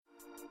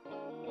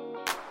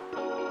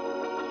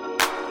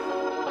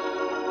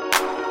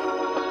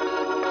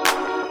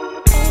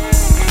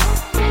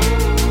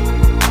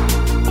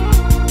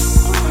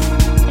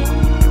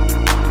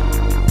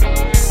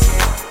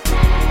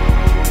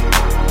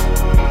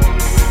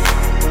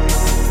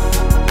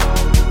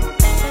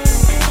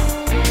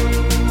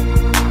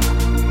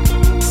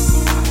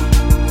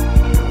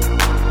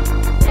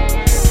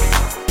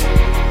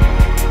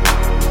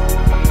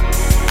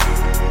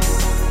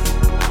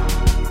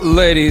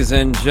Ladies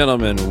and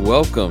gentlemen,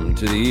 welcome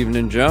to the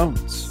Evening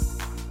Jones.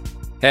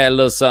 Had a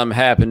little something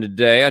happen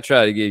today. I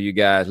try to give you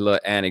guys little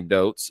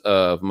anecdotes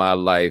of my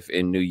life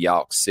in New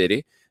York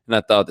City, and I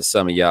thought that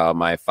some of y'all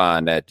might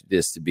find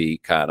this to be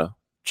kind of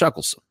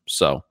chucklesome.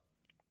 So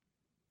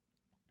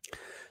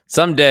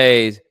some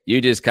days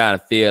you just kind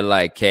of feel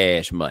like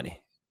cash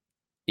money.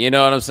 You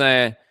know what I'm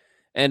saying?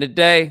 And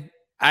today,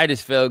 I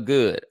just felt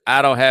good.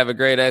 I don't have a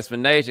great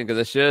explanation because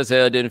I sure as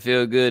hell didn't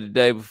feel good the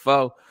day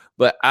before.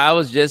 But I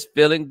was just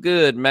feeling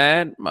good,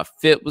 man. My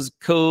fit was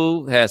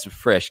cool. Had some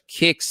fresh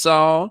kicks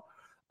on.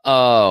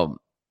 I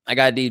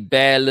got these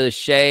bad little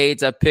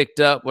shades I picked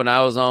up when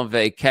I was on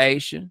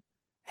vacation.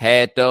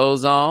 Had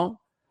those on.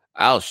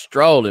 I was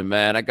strolling,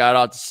 man. I got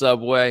off the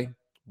subway,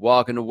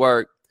 walking to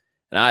work,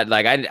 and I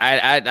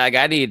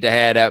needed to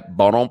have that.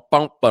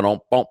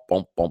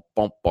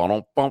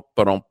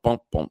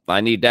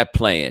 I need that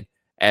playing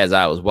as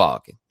I was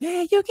walking.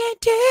 Yeah, you can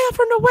tell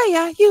from the way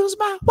I use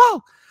my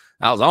walk.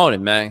 I was on it,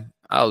 man.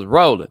 I was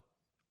rolling.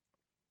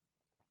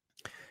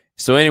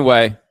 So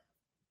anyway,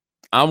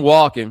 I'm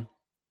walking,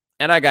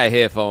 and I got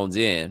headphones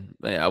in.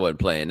 Man, I wasn't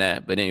playing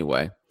that, but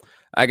anyway,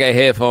 I got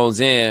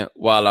headphones in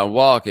while I'm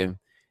walking,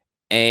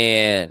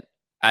 and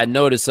I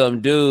noticed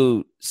some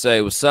dude say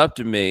what's up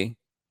to me,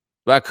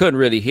 but I couldn't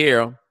really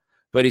hear him,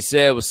 but he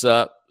said what's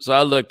up. So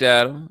I looked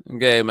at him and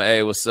gave him a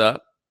hey, what's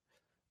up?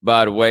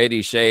 By the way,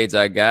 these shades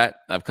I got,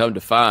 I've come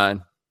to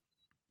find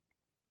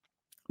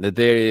that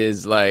there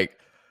is like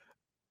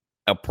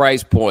a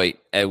price point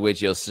at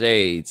which your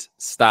shades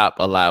stop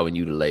allowing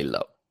you to lay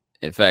low.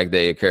 In fact,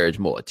 they encourage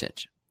more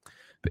attention.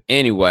 But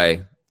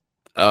anyway,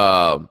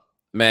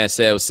 man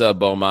said, what's up,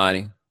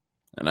 Bomani?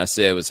 And I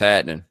said, what's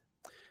happening?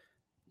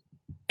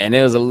 And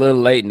it was a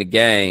little late in the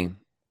game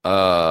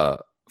for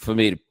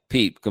me to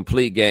peep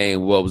complete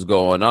game what was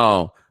going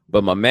on.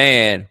 But my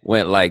man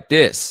went like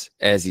this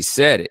as he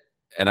said it.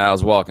 And I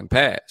was walking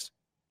past.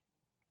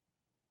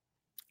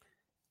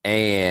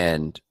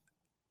 And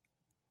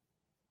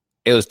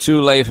it was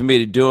too late for me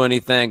to do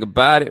anything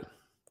about it.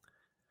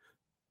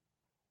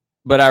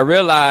 But I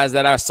realized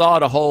that I saw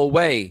the whole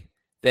way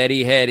that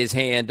he had his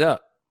hand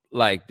up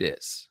like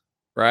this,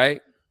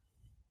 right?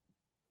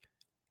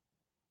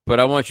 But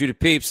I want you to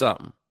peep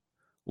something.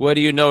 What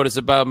do you notice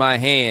about my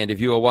hand if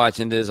you are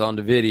watching this on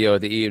the video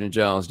at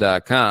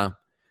theeveningjones.com?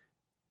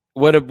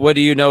 What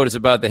do you notice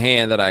about the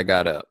hand that I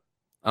got up?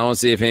 I want to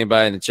see if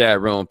anybody in the chat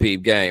room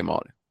peep game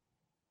on it.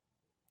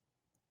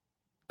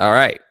 All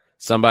right.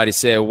 Somebody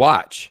said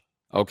watch.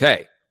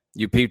 Okay.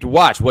 You peeped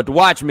watch. What the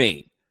watch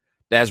mean?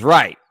 That's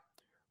right.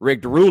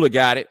 Rick the Ruler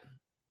got it.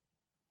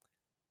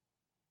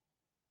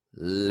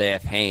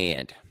 Left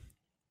hand.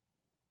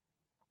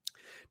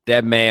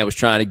 That man was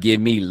trying to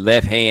give me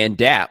left hand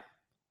dap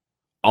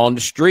on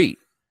the street.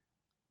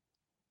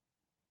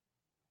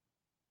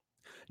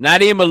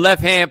 Not even a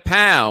left hand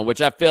pound,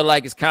 which I feel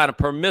like is kind of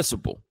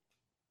permissible.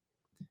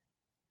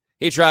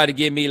 He tried to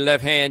give me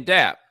left hand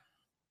dap.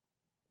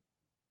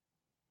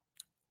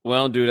 We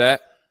don't do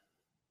that.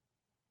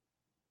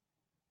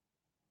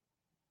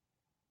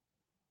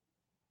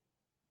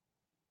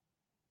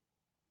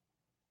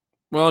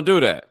 We don't do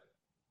that.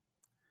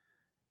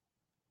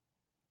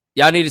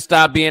 Y'all need to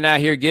stop being out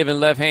here giving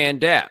left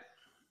hand dap.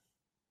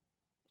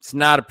 It's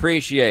not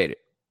appreciated.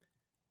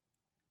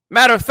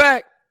 Matter of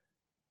fact,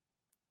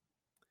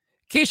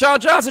 Keyshawn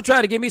Johnson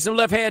tried to give me some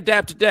left hand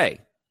dap today.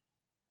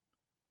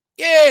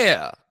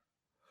 Yeah.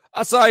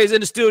 I saw he was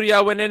in the studio.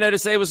 I went in there to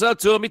say what's up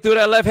to him. He threw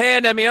that left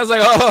hand at me. I was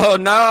like, oh,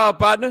 no,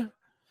 partner.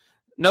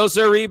 No,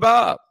 sir,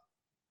 Bob.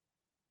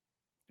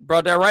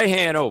 Brought that right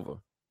hand over.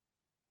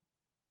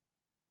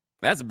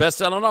 That's a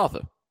best-selling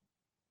author.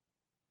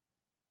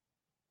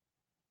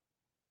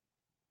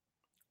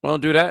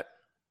 Won't do that.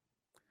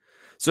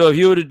 So if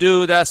you were the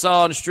dude that I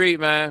saw on the street,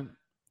 man,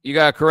 you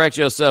got to correct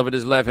yourself with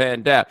this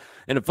left-hand dap.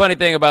 And the funny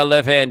thing about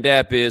left-hand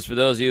dap is, for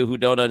those of you who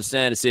don't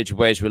understand the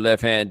situation with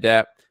left-hand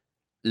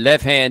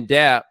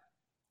dap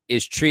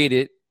is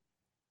treated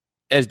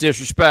as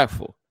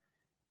disrespectful,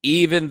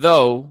 even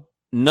though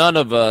none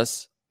of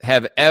us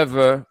have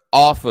ever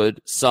offered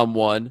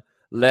someone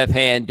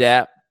left-hand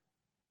dap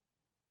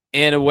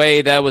in a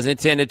way that was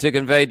intended to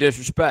convey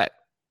disrespect.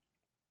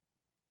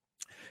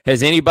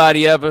 Has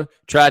anybody ever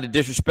tried to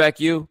disrespect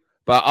you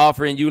by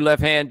offering you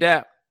left-hand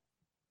dap?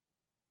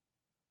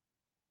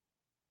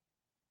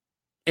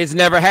 It's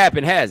never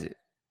happened, has it?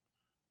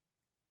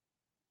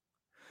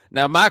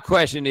 Now, my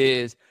question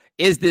is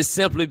this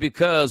simply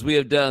because we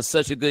have done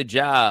such a good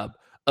job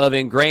of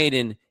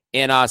ingraining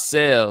in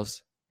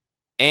ourselves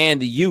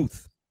and the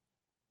youth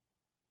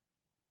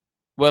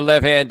what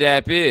left-hand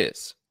dap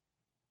is?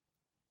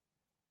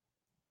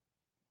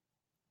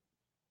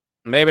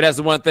 Maybe that's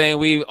the one thing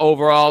we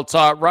overall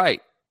taught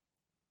right.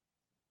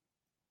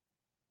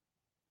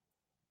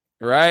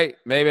 Right?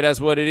 Maybe that's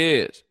what it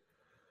is.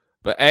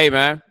 But, hey,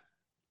 man,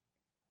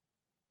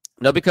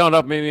 don't be coming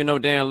up with me no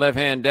damn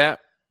left-hand dap.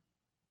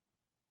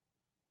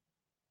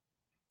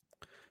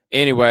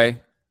 Anyway,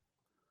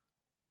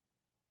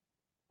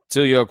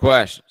 to your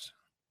questions.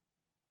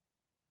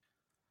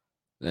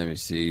 Let me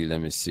see.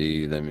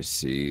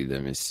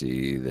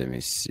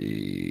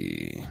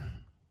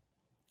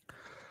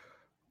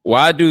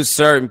 Why do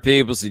certain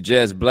people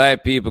suggest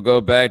black people go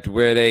back to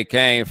where they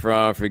came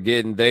from,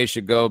 forgetting they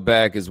should go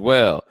back as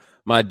well?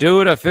 My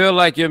dude, I feel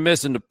like you're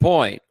missing the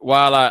point.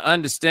 While I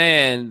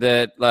understand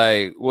that,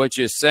 like, what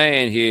you're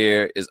saying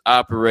here is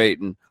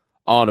operating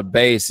on a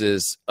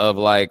basis of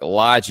like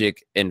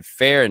logic and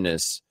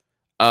fairness,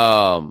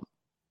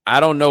 I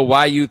don't know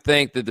why you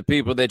think that the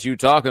people that you're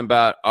talking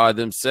about are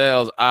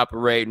themselves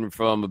operating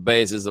from a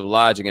basis of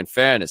logic and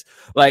fairness.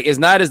 Like, it's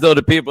not as though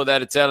the people that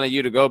are telling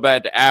you to go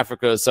back to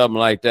Africa or something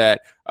like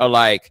that are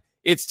like,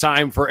 it's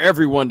time for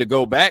everyone to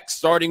go back,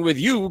 starting with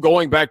you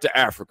going back to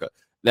Africa.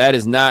 That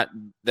is not,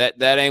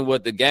 that ain't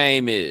what the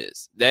game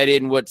is. That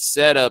isn't what the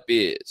setup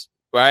is,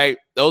 right?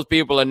 Those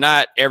people are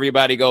not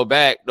everybody go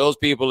back. Those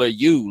people are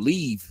you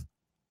leave.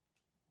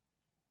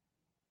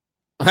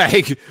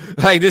 Like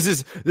this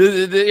is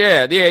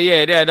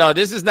yeah. No,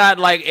 this is not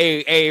like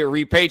a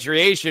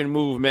repatriation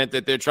movement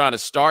that they're trying to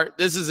start.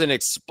 This is an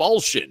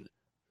expulsion.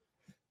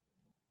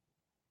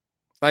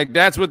 Like,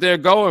 that's what they're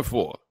going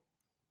for.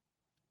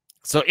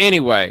 So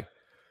anyway,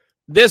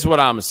 this is what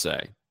I'm gonna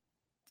say,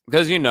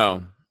 because I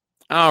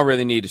don't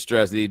really need to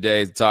stress these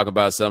days to talk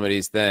about some of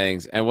these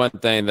things. And one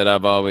thing that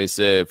I've always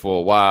said for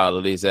a while,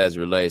 at least as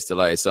it relates to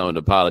like some of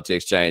the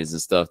politics changes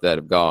and stuff that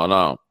have gone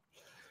on.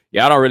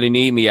 Y'all don't really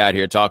need me out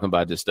here talking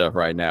about this stuff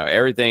right now.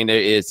 Everything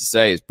there is to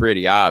say is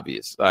pretty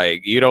obvious.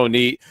 Like, you don't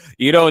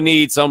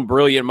need some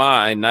brilliant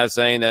mind. Not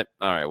saying that.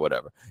 All right,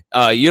 whatever.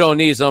 You don't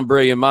need some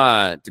brilliant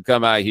mind to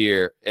come out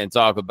here and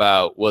talk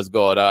about what's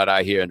going on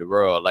out here in the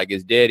world. Like,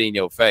 it's dead in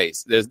your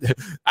face.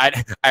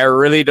 I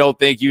really don't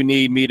think you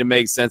need me to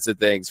make sense of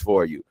things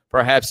for you.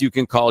 Perhaps you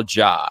can call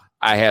Ja.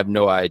 I have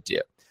no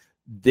idea.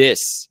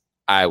 This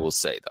I will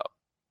say,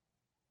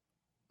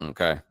 though.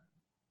 Okay.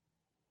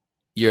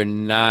 You're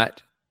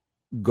not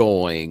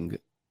going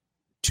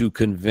to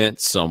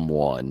convince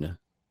someone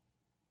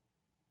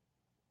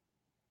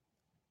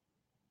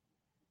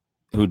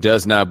who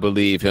does not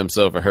believe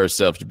himself or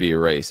herself to be a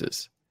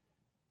racist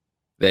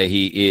that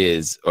he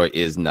is or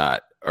is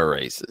not a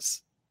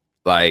racist.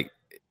 Like,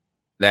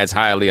 that's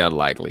highly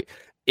unlikely.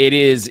 It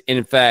is,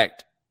 in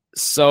fact,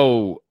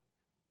 so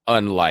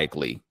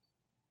unlikely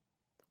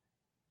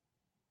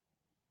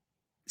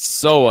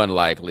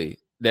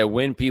that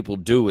when people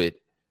do it,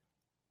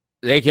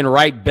 they can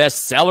write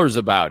bestsellers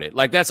about it.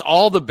 Like, that's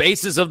all the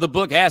basis of the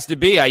book has to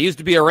be. I used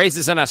to be a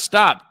racist and I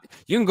stopped.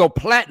 You can go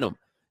platinum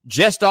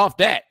just off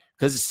that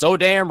because it's so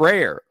damn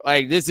rare.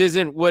 Like, this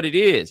isn't what it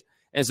is.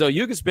 And so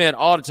you can spend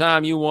all the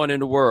time you want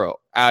in the world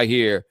out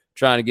here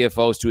trying to get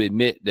folks to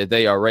admit that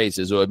they are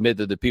racist or admit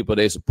that the people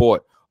they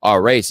support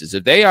are racist.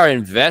 If they are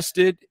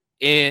invested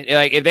in,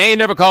 like, if they ain't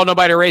never called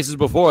nobody racist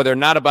before, they're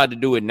not about to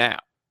do it now.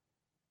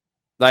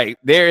 Like,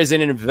 there is an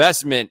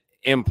investment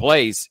in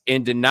place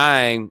in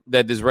denying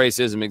that this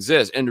racism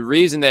exists. And the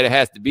reason that it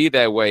has to be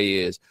that way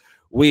is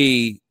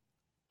we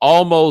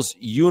almost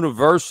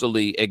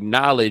universally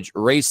acknowledge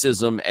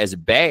racism as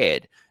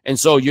bad. And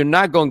so you're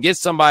not going to get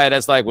somebody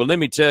that's like, well, let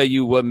me tell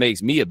you what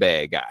makes me a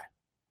bad guy.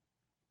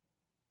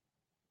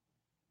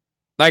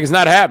 Like, it's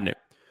not happening.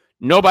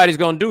 Nobody's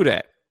going to do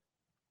that.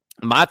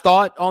 My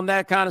thought on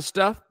that kind of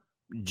stuff,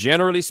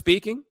 generally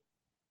speaking,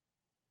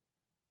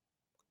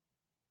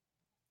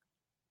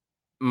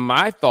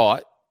 my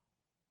thought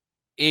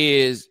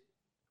is,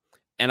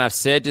 and I've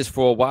said this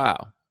for a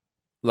while,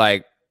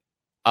 like,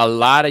 a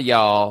lot of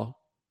y'all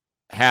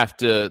have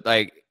to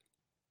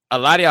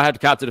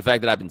cop to the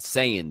fact that I've been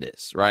saying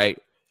this, right?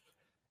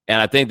 And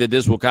I think that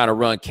this will kind of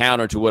run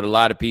counter to what a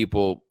lot of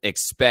people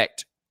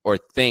expect or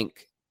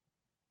think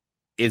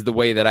is the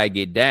way that I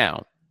get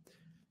down.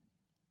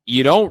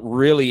 You don't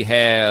really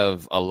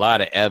have a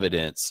lot of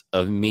evidence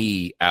of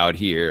me out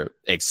here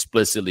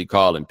explicitly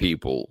calling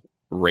people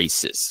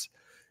racist.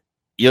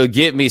 You'll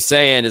get me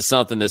saying it's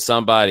something that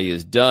somebody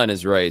has done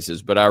as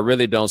racist, but I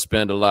really don't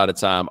spend a lot of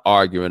time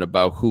arguing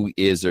about who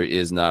is or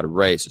is not a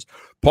racist.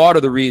 Part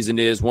of the reason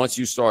is once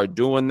you start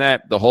doing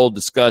that, the whole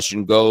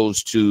discussion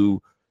goes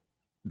to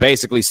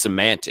basically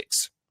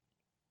semantics.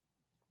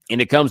 And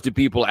it comes to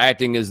people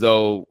acting as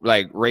though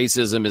like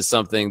racism is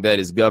something that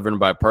is governed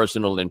by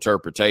personal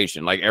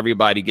interpretation. Like,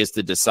 everybody gets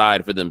to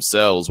decide for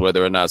themselves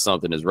whether or not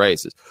something is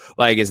racist.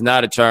 Like, it's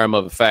not a term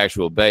of a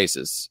factual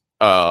basis.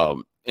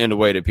 In the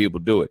way that people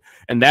do it.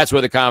 And that's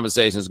where the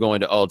conversation is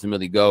going to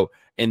ultimately go.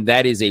 And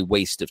that is a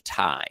waste of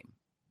time.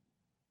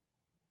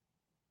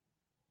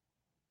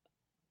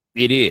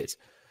 It is.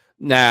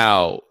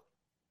 Now,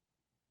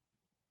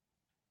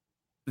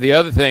 the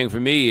other thing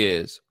for me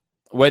is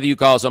whether you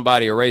call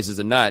somebody a racist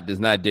or not does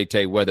not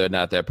dictate whether or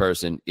not that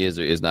person is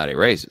or is not a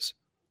racist.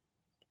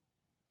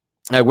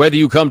 Like, whether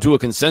you come to a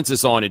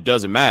consensus on it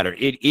doesn't matter.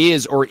 It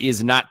is or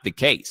is not the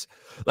case.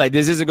 Like,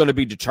 this isn't going to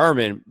be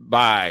determined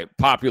by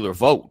popular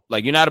vote.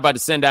 Like, you're not about to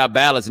send out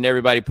ballots and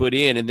everybody put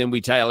in, and then we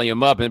tally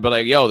them up and be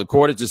like, yo, the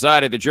court has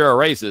decided that you're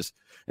a racist,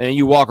 and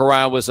you walk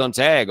around with some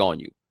tag on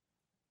you.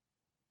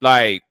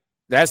 Like,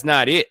 that's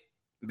not it.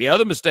 The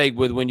other mistake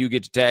with when you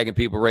get to tagging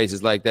people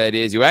racist like that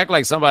is you act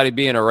like somebody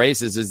being a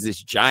racist is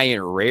this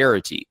giant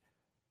rarity.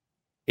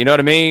 You know what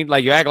I mean?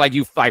 Like you act like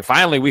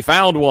finally we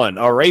found one,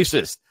 a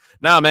racist.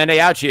 No, man, they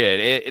out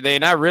here. They're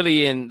not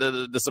really in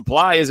the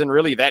supply isn't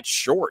really that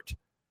short.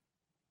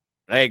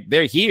 Like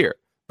they're here.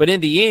 But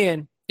in the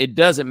end, it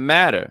doesn't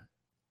matter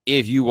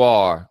if you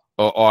are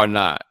or are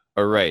not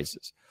a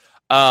racist.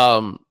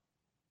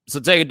 So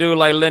take a dude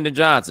like Lyndon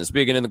Johnson,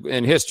 speaking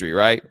in history,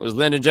 right? Was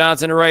Lyndon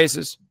Johnson a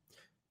racist?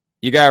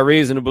 You got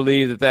reason to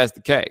believe that that's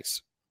the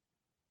case,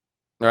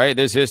 right?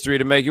 There's history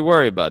to make you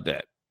worry about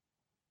that.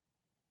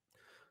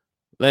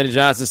 Lyndon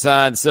Johnson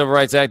signed the Civil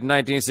Rights Act in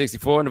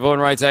 1964 and the Voting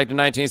Rights Act in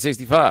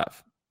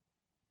 1965.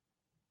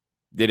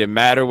 Did it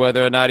matter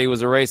whether or not he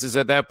was a racist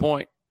at that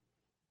point?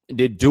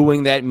 Did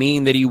doing that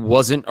mean that he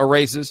wasn't a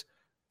racist?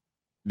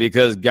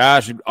 Because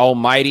gosh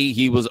almighty,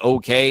 he was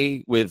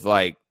okay with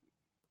like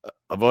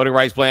a voting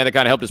rights plan that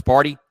kind of helped his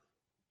party?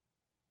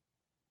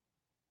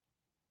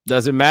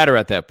 Doesn't matter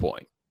at that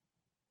point.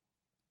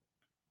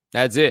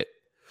 That's it.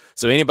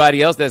 So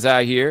anybody else that's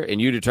out here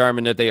and you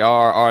determine that they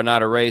are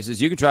not a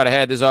racist, you can try to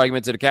have this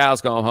argument to the cows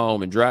come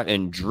home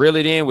and drill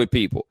it in with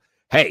people.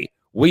 Hey,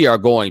 we are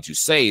going to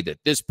say that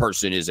this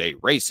person is a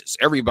racist.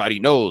 Everybody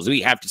knows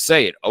we have to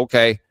say it.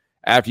 Okay.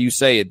 After you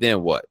say it,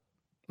 then what?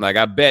 Like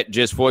I bet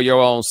just for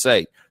your own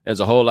sake, there's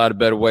a whole lot of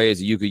better ways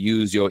that you could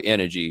use your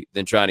energy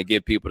than trying to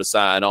get people to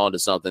sign on to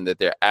something that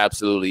they're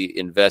absolutely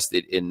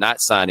invested in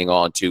not signing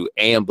on to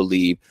and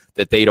believe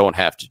that they don't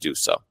have to do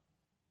so.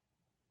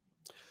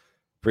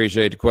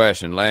 Appreciate the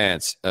question,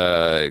 Lance.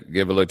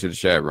 Give a look to the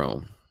chat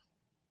room.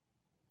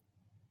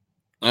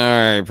 All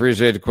right,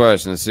 appreciate the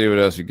question. Let's see what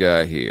else we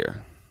got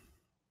here.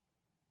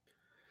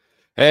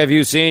 Have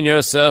you seen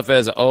yourself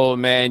as an old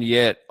man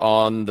yet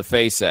on the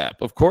Faceapp?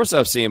 Of course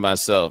I've seen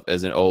myself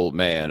as an old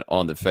man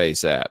on the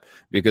Faceapp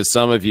because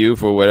some of you,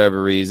 for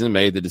whatever reason,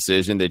 made the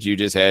decision that you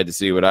just had to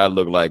see what I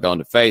look like on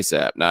the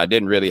Faceapp. Now, I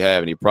didn't really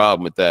have any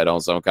problem with that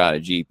on some kind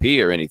of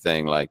GP or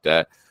anything like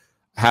that.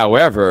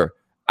 However,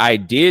 I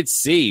did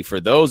see, for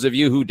those of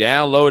you who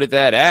downloaded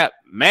that app,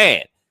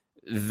 man,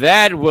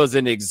 that was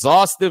an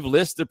exhaustive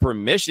list of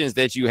permissions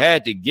that you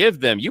had to give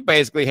them. You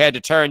basically had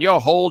to turn your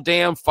whole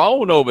damn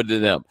phone over to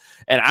them.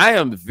 And I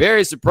am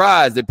very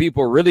surprised that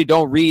people really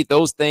don't read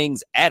those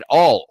things at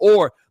all.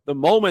 Or the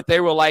moment they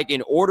were like,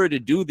 in order to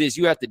do this,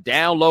 you have to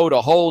download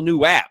a whole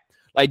new app.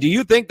 Like, do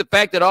you think the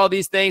fact that all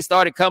these things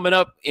started coming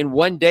up in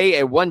one day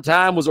at one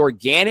time was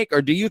organic?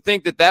 Or do you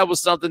think that that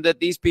was something that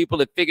these people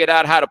had figured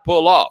out how to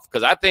pull off?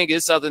 Because I think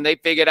it's something they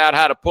figured out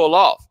how to pull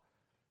off.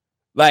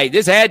 Like,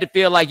 this had to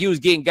feel like you was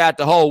getting got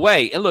the whole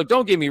way. And look,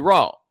 don't get me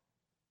wrong.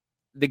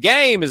 The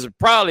game is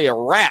probably a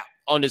wrap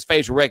on this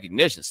facial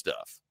recognition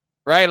stuff,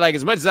 right? Like,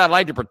 as much as I'd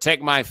like to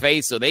protect my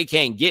face so they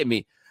can't get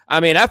me,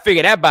 I mean, I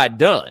figured that by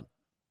done.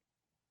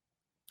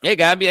 They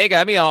got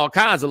me on all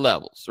kinds of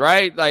levels,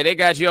 right? Like, they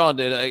got you on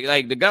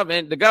the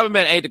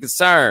government ain't the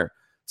concern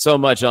so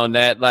much on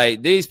that.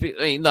 Like, these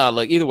people,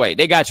 look, either way,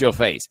 they got your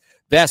face.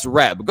 That's a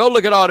wrap. But go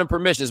look at all them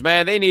permissions,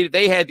 man.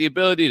 They had the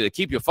ability to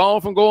keep your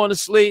phone from going to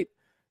sleep.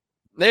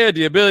 They had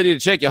the ability to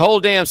check your whole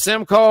damn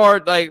SIM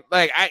card.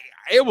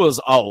 It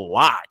was a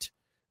lot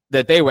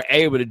that they were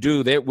able to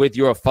do that with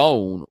your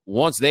phone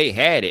once they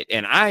had it.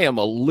 And I am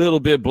a little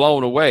bit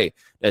blown away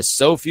that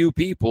so few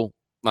people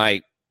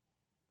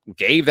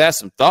gave that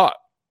some thought.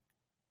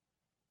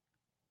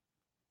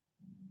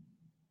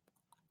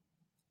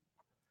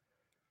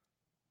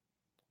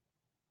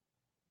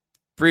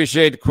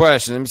 Appreciate the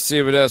question. Let me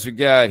see what else we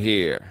got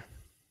here.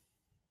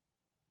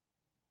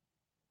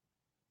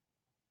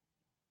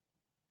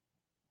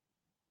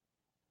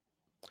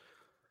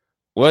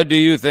 What do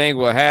you think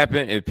will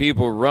happen if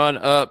people run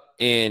up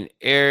in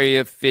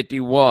Area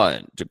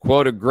 51? To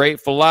quote a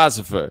great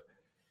philosopher,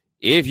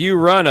 if you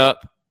run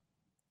up,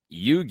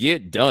 you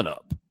get done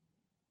up.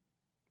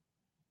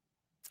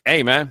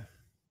 Hey, man,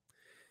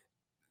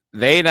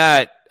 they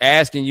not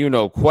asking you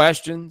no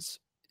questions.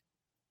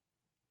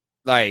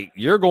 Like,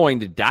 you're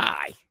going to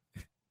die.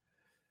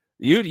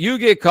 You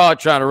get caught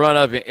trying to run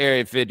up in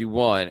Area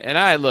 51. And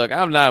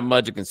I'm not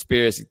much a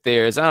conspiracy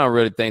theorist. I don't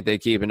really think they're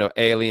keeping no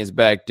aliens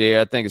back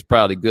there. I think it's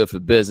probably good for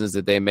business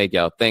that they make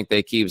y'all think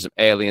they keep some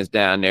aliens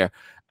down there.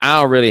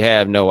 I don't really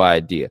have no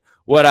idea.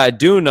 What I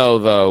do know,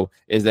 though,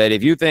 is that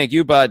if you think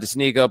you about to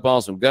sneak up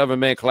on some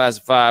government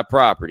classified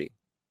property,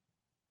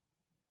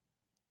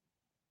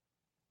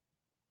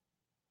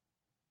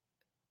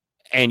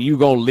 and you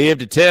gonna live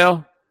to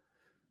tell,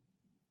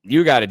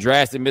 you got a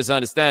drastic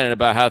misunderstanding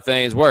about how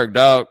things work,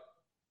 dog.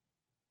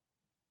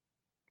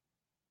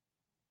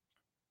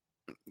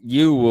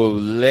 You will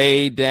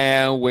lay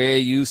down where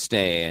you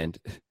stand.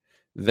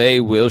 They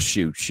will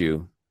shoot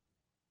you.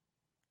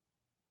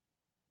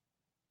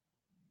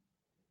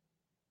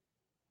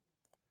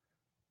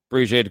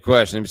 Appreciate the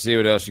question. Let me see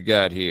what else you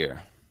got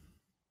here.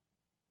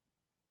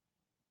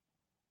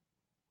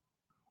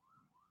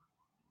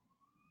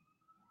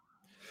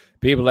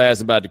 People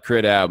ask about the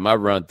Crit album. I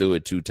run through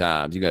it 2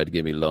 times. You got to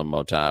give me a little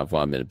more time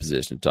before I'm in a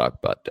position to talk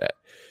about that.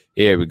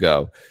 Here we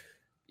go.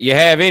 You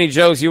have any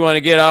jokes you want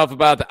to get off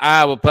about the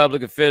Iowa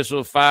public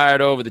official fired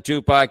over the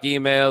Tupac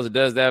emails? Or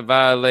does that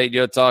violate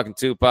your talking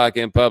Tupac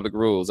in public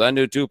rules? I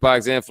knew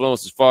Tupac's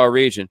influence was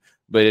far-reaching,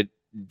 but it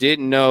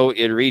didn't know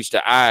it reached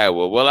to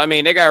Iowa. Well, I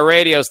mean, they got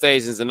radio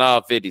stations in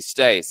all 50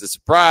 states. The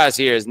surprise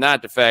here is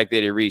not the fact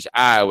that it reached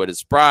Iowa. The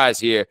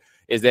surprise here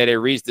is that it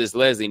reached this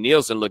Leslie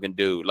Nielsen-looking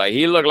dude. Like,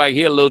 he looked like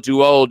he a little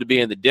too old to be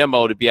in the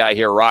demo to be out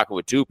here rocking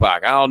with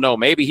Tupac. I don't know.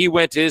 Maybe he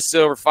went to his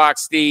Silver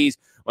Fox steez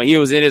when he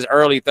was in his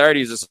early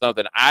 30s or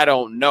something. I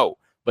don't know.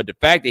 But the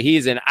fact that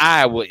he's in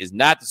Iowa is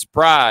not the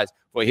surprise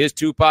for his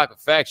Tupac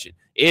affection.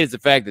 It is the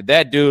fact that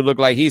that dude looked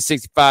like he's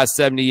 65,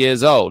 70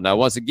 years old. Now,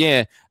 once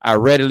again, I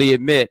readily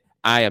admit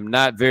I am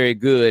not very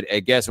good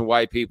at guessing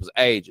white people's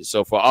ages.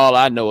 So for all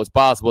I know, it's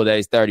possible that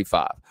he's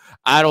 35.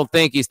 I don't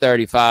think he's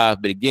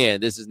 35, but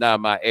again, this is not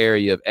my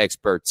area of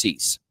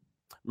expertise.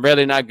 I'm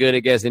really not good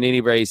at guessing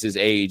any race's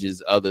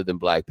ages other than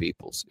black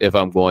people's, if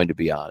I'm going to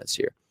be honest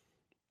here.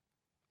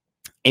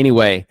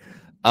 Anyway,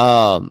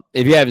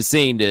 if you haven't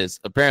seen this,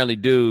 apparently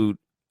dude,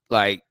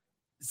 like,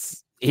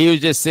 he was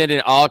just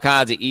sending all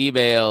kinds of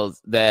emails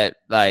that,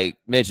 like,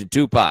 mentioned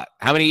Tupac.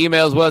 How many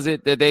emails was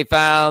it that they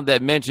found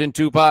that mentioned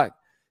Tupac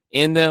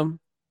in them?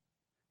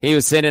 He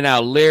was sending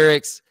out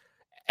lyrics.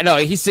 No,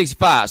 he's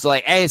 65. So,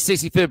 like, at his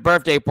 65th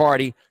birthday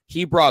party,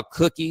 he brought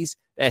cookies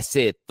that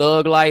said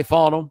Thug Life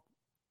on them.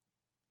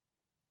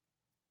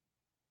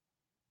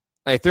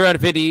 Like,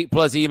 350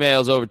 plus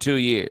emails over 2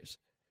 years.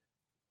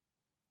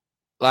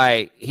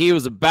 Like, he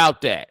was about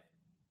that.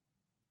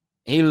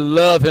 He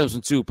loved him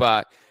some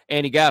Tupac,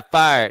 and he got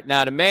fired.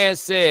 Now, the man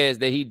says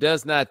that he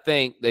does not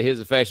think that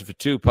his affection for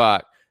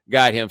Tupac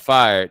got him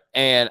fired.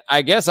 And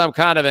I guess I'm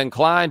kind of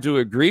inclined to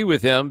agree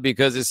with him,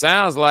 because it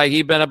sounds like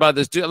he'd been about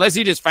this, unless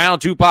he just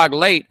found Tupac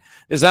late,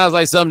 it sounds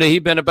like something that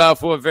he'd been about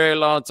for a very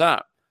long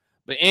time.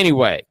 But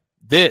anyway,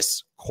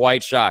 this,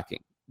 quite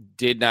shocking,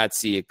 did not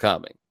see it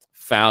coming.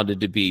 Found it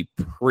to be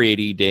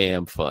pretty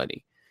damn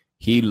funny.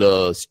 He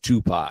loves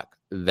Tupac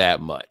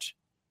that much.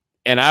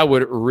 And I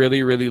would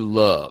really, really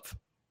love,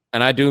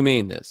 and I do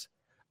mean this,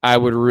 I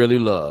would really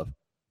love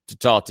to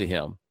talk to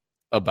him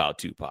about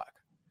Tupac.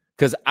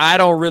 Because I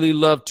don't really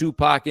love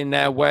Tupac in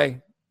that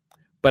way,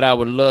 but I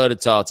would love to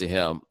talk to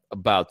him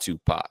about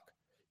Tupac.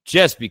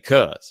 Just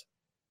because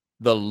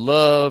the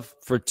love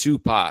for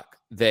Tupac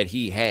that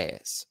he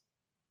has,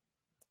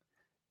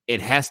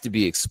 it has to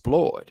be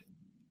explored.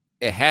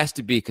 It has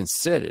to be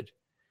considered.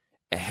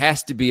 It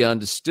has to be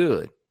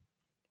understood.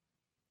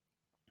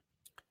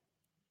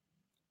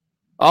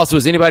 Also,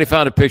 has anybody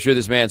found a picture of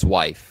this man's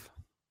wife?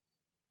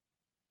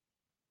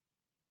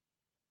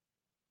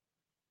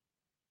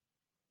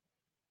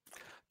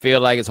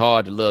 Feel like it's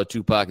hard to love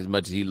Tupac as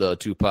much as he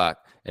loved Tupac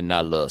and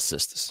not love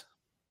sisters.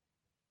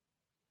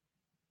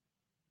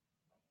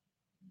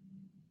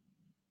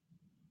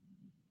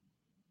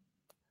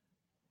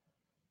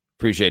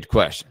 Appreciate the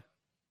question.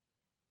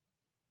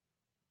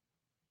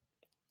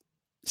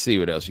 See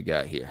what else you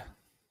got here.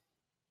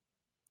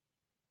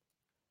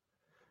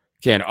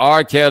 Can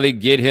R. Kelly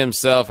get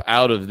himself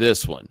out of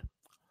this one?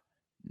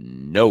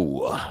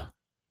 No.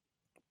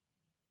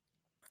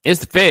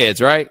 It's the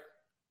feds, right?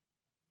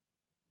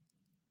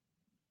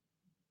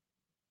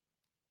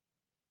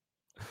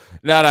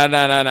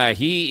 No.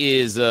 He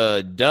is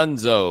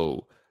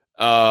dunzo.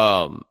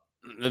 The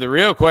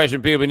real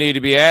question people need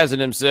to be asking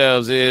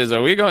themselves is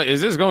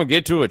this going to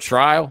get to a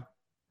trial?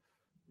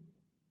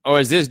 Or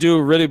is this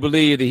dude really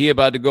believe that he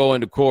about to go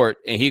into court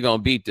and he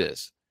going to beat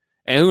this?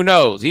 And who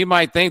knows? He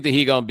might think that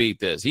he going to beat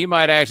this. He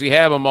might actually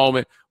have a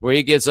moment where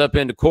he gets up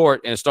into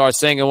court and starts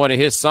singing one of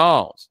his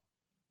songs.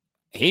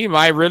 He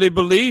might really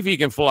believe he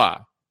can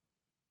fly.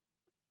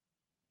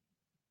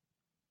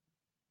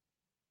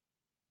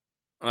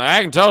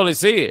 I can totally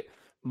see it.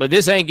 But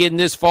this ain't getting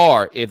this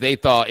far if they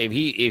thought if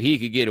he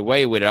could get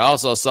away with it. I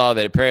also saw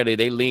that apparently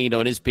they leaned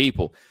on his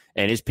people,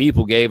 and his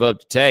people gave up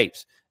the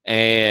tapes.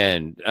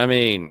 And, I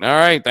mean, all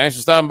right, thanks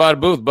for stopping by the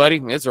booth,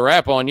 buddy. It's a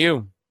wrap on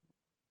you.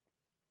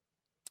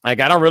 Like,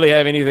 I don't really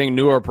have anything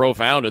new or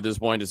profound at this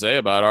point to say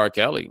about R.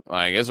 Kelly.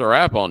 Like, it's a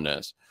wrap on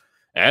this.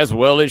 As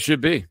well it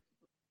should be.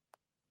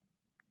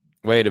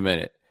 Wait a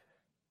minute.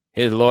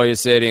 His lawyer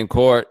said in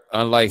court,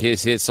 unlike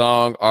his hit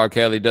song, R.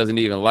 Kelly doesn't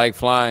even like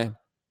flying.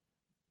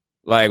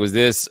 Like, was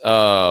this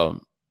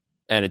an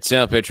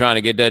attempt at trying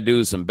to get that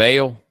dude some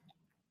bail?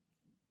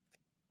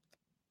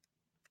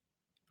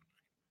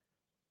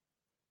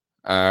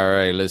 All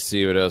right, let's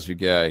see what else we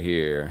got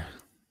here.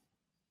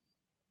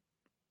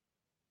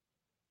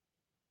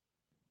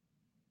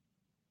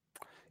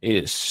 It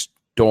is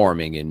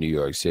storming in New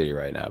York City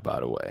right now,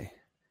 by the way.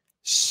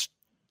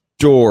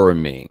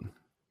 Storming.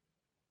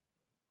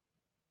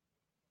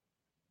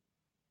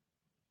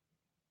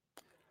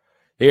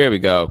 Here we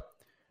go.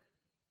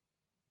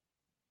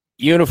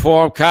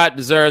 Uniform cop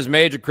deserves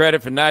major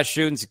credit for not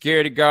shooting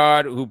security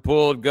guard who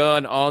pulled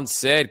gun on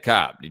said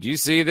cop. Did you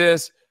see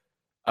this?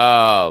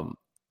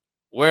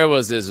 Where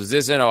was this? Was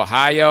this in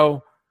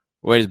Ohio?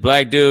 Where this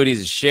black dude,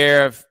 he's a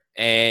sheriff,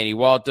 and he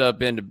worked for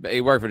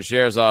the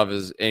sheriff's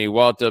office, and he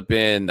walked up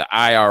in the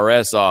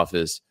IRS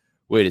office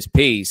with his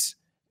piece,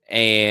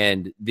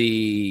 and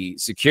the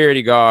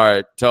security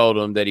guard told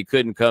him that he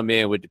couldn't come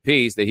in with the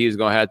piece, that he was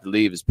going to have to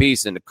leave his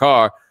piece in the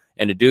car.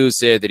 And the dude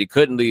said that he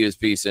couldn't leave his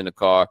piece in the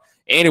car.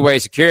 Anyway,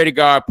 security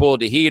guard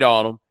pulled the heat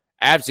on him.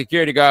 After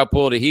security guard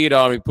pulled the heat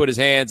on him, he put his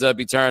hands up,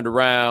 he turned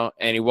around,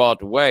 and he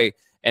walked away.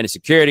 And the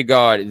security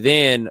guard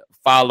then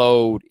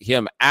followed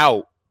him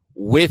out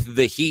with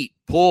the heat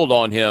pulled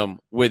on him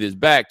with his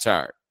back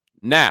turned.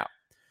 Now,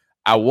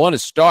 I want to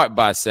start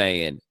by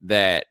saying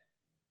that,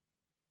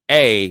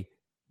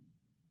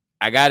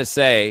 I got to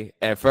say,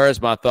 at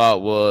first my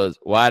thought was,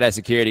 why that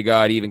security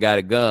guard even got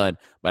a gun?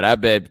 But I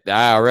bet the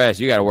IRS,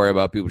 you got to worry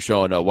about people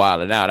showing up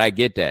wilding out. I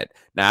get that.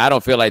 Now, I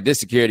don't feel like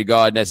this security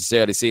guard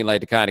necessarily seemed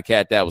like the kind of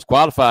cat that was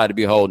qualified to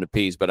be holding a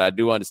piece, but I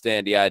do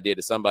understand the idea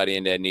that somebody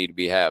in there need to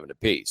be having a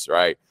piece,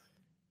 right?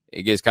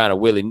 It gets kind of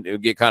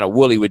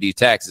woolly with these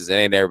taxes, and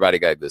ain't everybody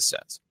got good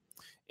sense.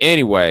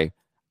 Anyway,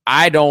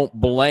 I don't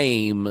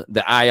blame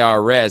the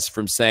IRS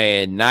from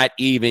saying not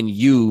even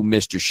you,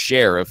 Mr.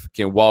 Sheriff,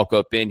 can walk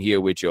up in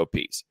here with your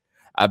piece.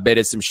 I bet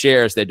it's some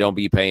sheriffs that don't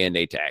be paying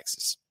their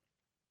taxes.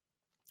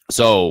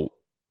 So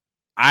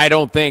I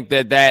don't think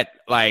that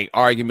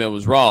argument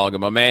was wrong.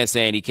 And my man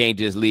saying he can't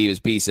just leave his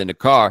piece in the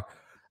car,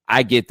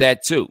 I get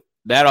that too.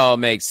 That all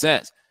makes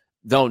sense.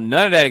 Don't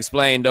none of that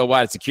explain though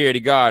why the security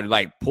guard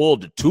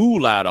pulled the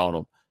tool out on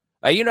him.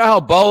 You know how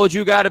bold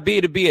you got to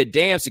be a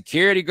damn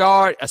security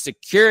guard? A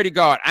security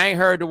guard. I ain't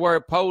heard the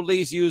word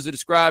police used to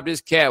describe this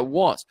cat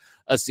once.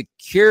 A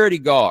security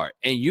guard.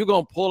 And you're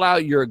going to pull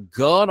out your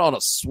gun on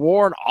a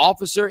sworn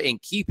officer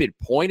and keep it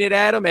pointed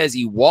at him as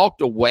he walked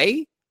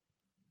away?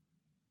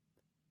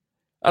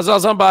 I saw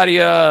somebody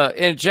in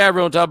the chat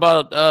room talk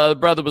about the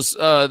brother was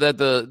that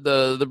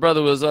the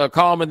brother was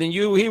calmer than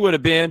you. He would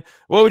have been.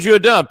 What would you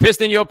have done?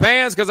 Pissed in your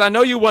pants? Because I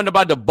know you wasn't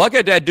about to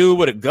bucket that dude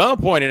with a gun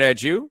pointed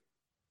at you.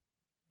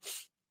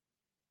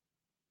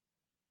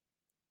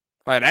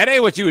 That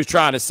ain't what you was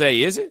trying to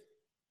say, is it?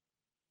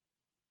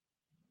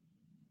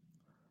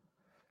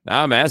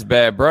 Nah, man, that's a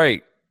bad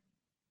break.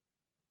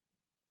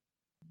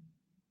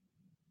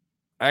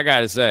 I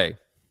gotta say,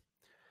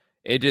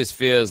 it just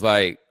feels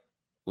like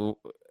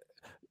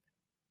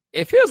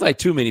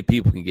too many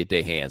people can get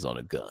their hands on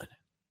a gun.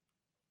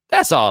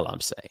 That's all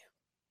I'm saying.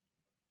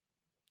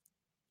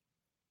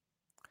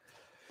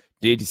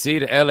 Did you see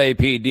the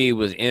LAPD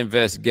was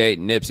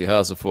investigating Nipsey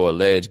Hussle for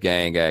alleged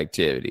gang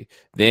activity?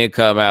 Then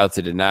come out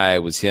to deny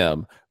it was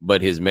him,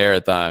 but his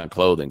Marathon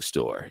clothing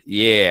store.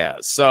 Yeah,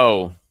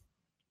 so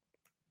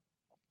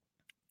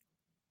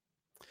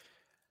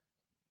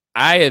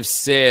I have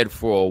said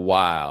for a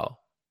while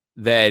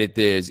that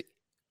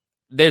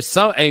there's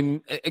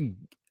some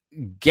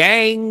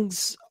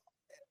gangs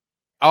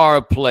are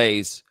a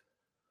place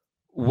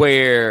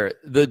where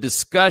the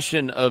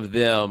discussion of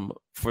them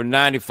for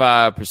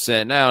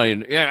 95%. Now,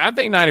 I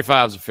think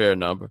 95 is a fair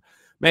number.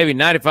 Maybe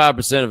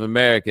 95% of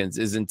Americans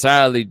is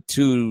entirely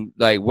too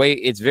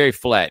it's very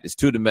flat. It's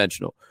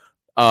two-dimensional.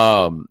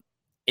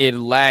 It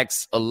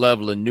lacks a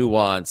level of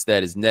nuance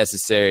that is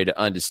necessary to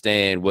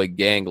understand what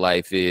gang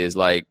life is,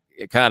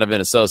 kind of in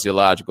a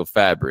sociological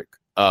fabric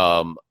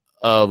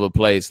of a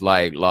place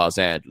like Los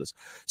Angeles.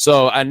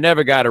 So I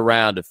never got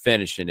around to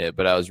finishing it,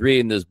 but I was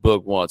reading this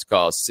book once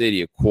called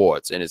City of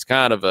Quartz, and it's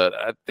kind of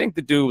I think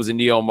the dude was a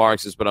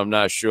neo-Marxist, but I'm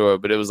not sure,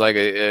 but it was like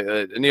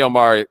a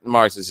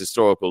neo-Marxist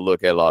historical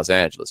look at Los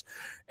Angeles.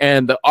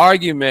 And the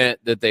argument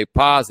that they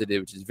posited,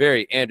 which is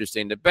very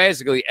interesting, that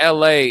basically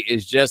LA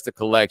is just a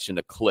collection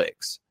of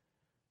cliques,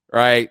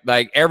 right?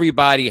 Like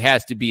everybody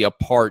has to be a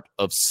part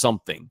of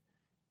something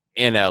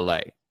in LA.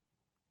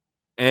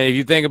 And if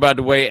you think about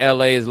the way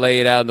LA is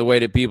laid out and the way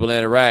that people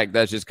interact,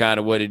 that's just kind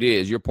of what it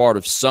is. You're part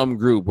of some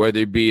group, whether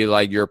it be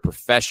your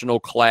professional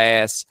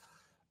class,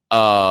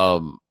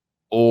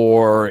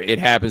 or it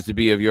happens to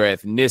be of your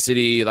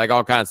ethnicity,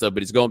 all kinds of stuff,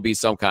 but it's going to be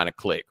some kind of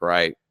clique,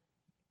 right?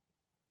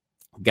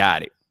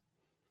 Got it.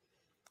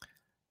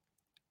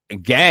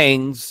 And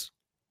gangs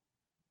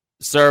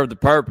serve the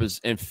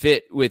purpose and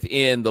fit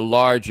within the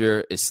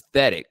larger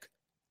aesthetic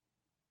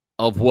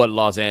of what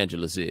Los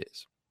Angeles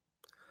is.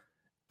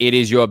 It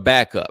is your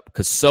backup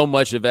because so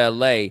much of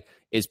LA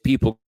is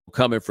people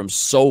coming from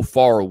so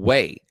far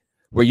away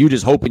where you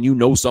just hoping you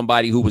know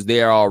somebody who was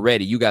there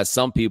already. You got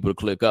some people to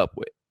click up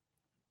with.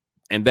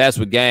 And that's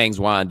what gangs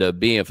wind up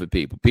being for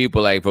people.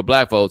 People for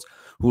black folks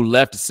who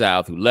left the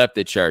South, who left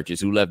their churches,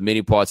 who left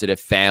many parts of their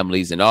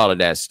families and all of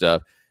that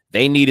stuff.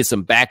 They needed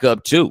some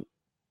backup too.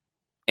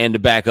 And the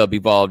backup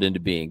evolved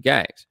into being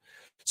gangs.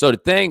 So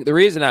the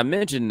reason I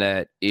mentioned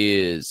that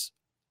is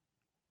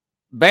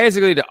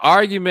basically the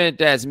argument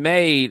that's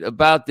made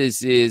about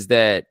this is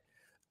that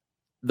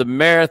the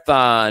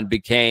Marathon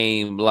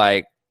became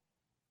a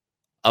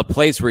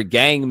place where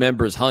gang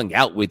members hung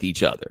out with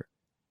each other.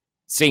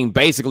 Seemed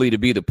basically to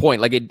be the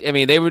point. I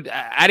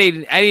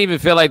didn't even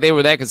feel like they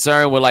were that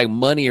concerned with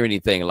money or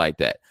anything like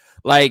that.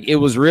 It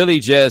was really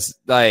just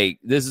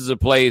this is a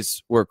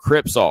place where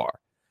Crips are.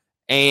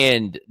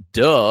 And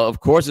of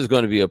course, there's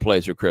going to be a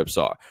place where Crips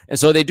are. And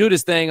so they do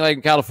this thing like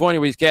in California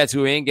where these cats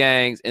who are in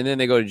gangs and then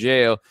they go to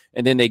jail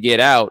and then they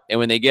get out. And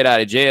when they get out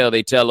of jail,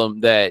 they tell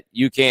them that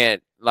you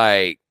can't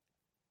like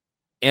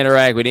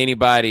interact with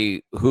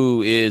anybody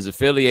who is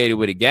affiliated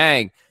with a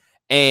gang.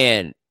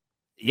 And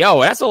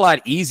that's a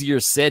lot easier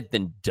said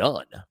than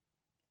done.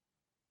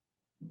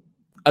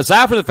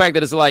 Aside from the fact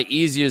that it's a lot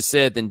easier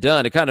said than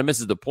done, it kind of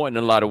misses the point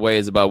in a lot of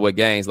ways about what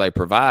gangs like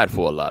provide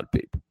for a lot of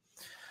people.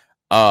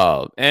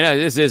 And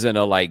this isn't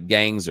a like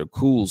gangs are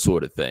cool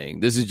sort of thing.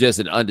 This is just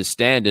an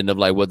understanding of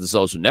like what the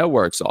social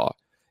networks are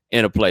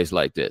in a place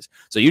like this.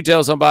 So you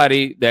tell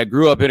somebody that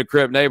grew up in a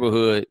Crip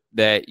neighborhood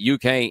that you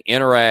can't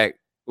interact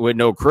with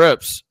no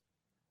Crips,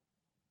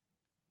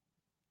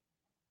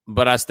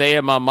 but I stay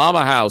at my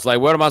mama house.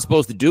 Like, what am I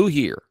supposed to do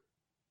here?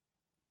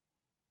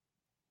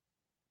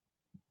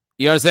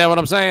 You understand what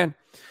I'm saying?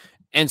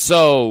 And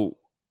so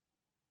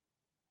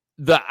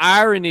the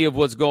irony of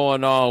what's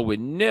going on with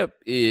Nip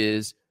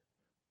is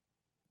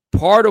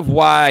part of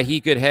why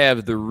he could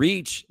have the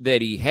reach that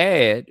he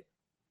had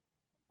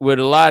with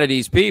a lot of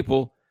these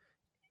people.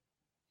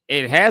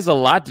 It has a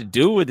lot to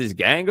do with his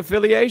gang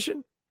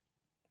affiliation.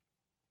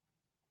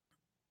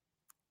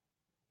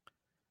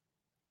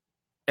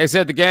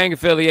 Except the gang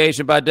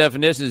affiliation, by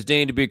definition, is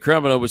deemed to be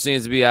criminal, which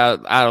seems to be out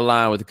of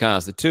line with the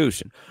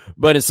Constitution.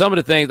 But in some of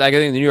the things, like I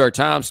think the New York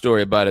Times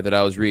story about it that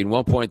I was reading,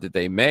 one point that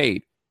they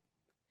made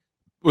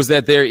was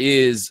that there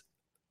is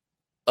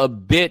a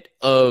bit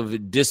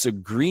of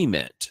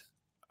disagreement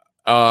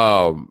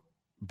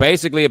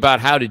basically about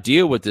how to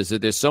deal with this.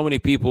 That there's so many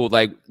people,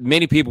 like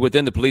many people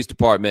within the police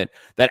department,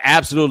 that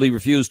absolutely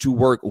refuse to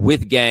work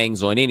with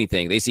gangs on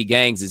anything. They see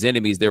gangs as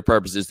enemies. Their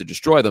purpose is to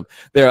destroy them.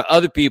 There are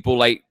other people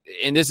like,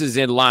 and this is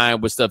in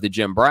line with stuff that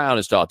Jim Brown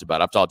has talked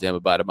about. I've talked to him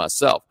about it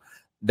myself,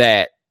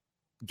 that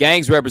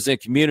gangs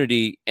represent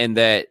community and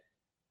that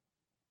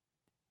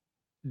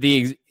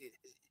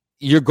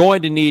you're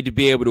going to need to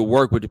be able to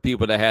work with the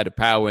people that had the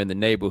power in the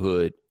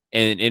neighborhood.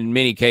 And in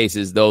many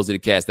cases, those are the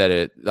cats that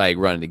are like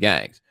running the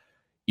gangs.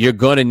 You're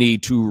going to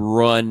need to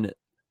run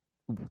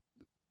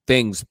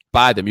things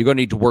by them. You're going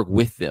to need to work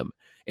with them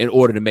in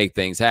order to make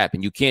things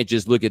happen. You can't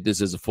just look at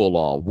this as a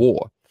full-on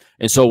war.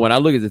 And so when I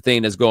look at the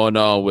thing that's going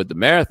on with the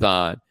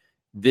marathon,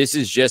 this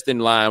is just in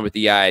line with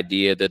the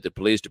idea that the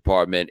police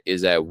department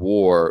is at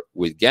war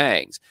with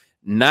gangs,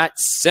 not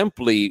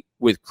simply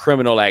with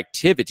criminal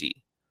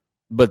activity,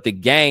 but the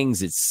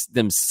gangs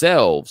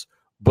themselves.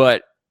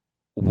 But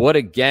what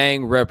a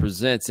gang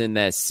represents in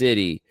that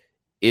city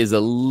is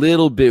a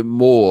little bit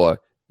more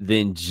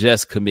than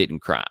just committing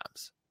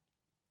crimes.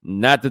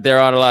 Not that there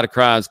aren't a lot of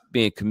crimes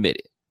being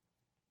committed,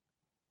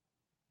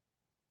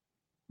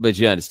 but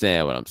you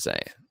understand what I'm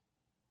saying.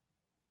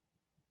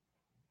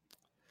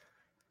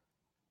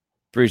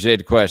 Appreciate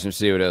the question.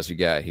 See what else you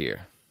got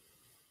here.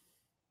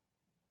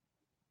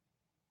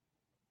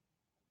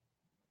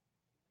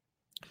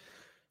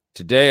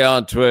 Today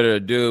on Twitter, a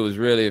dude was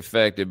really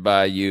affected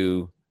by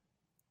you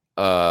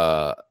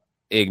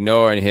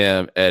ignoring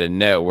him at a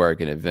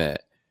networking event.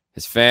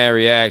 His fan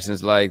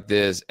reactions like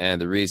this and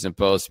the recent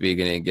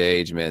post-speaking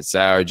engagement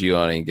soured you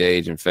on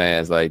engaging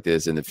fans like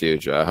this in the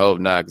future. I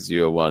hope not, because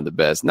you're one of the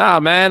best. Nah,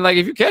 man, like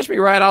if you catch me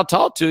right, I'll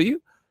talk to you.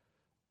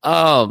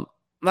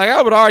 Like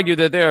I would argue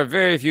that there are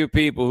very few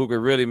people who could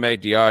really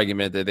make the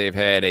argument that they've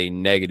had a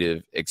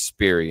negative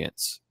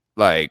experience,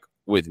 like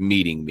with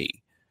meeting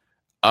me.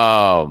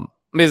 I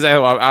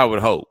would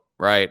hope,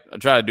 right? I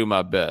try to do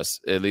my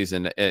best, at least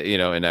in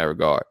that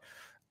regard.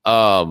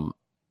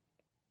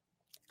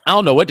 I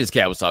don't know what this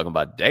cat was talking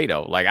about today,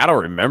 though. Like, I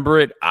don't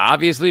remember it,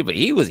 obviously, but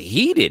he was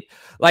heated.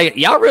 Like,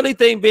 y'all really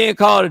think being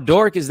called a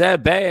dork is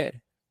that bad?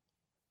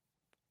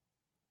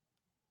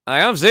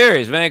 Like, I'm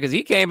serious, man, because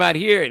he came out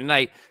here and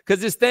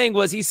because this thing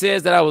was, he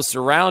says that I was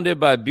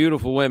surrounded by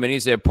beautiful women. He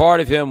said part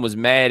of him was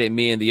mad at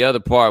me and the other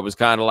part was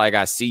kind of like,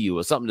 I see you,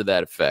 or something to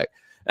that effect.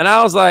 And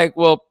I was like,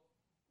 well,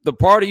 the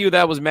part of you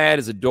that was mad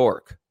is a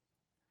dork.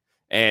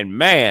 And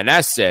man,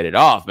 that set it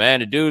off,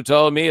 man. The dude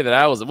told me that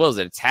I was,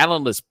 a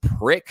talentless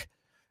prick.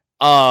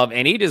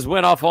 And he just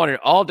went off on it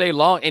all day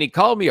long. And he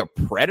called me a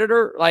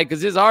predator. Like,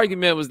 because his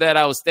argument was that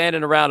I was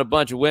standing around a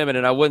bunch of women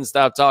and I wouldn't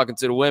stop talking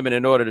to the women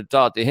in order to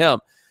talk to him.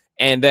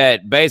 And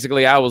that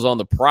basically I was on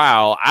the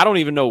prowl. I don't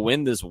even know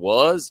when this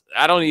was.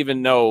 I don't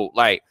even know,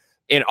 like,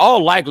 in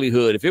all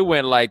likelihood, if it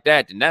went like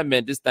that, then that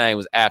meant this thing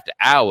was after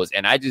hours.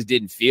 And I just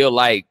didn't feel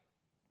like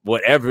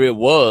whatever it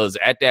was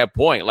at that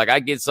point. Like, I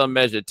get some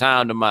measure of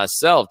time to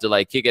myself to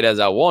like kick it as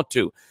I want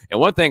to. And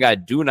one thing I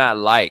do not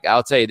like,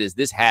 I'll tell you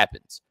this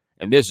happens,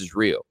 and this is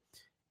real.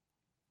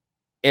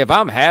 If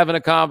I'm having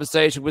a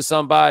conversation with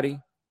somebody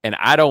and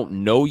I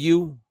don't know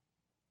you,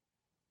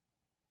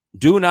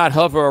 do not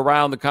hover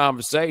around the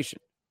conversation.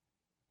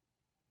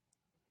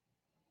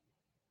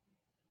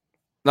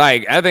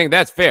 Like, I think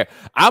that's fair.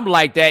 I'm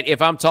like that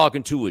if I'm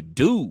talking to a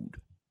dude.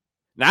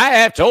 Now, I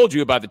have told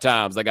you about the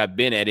times like I've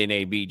been at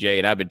NABJ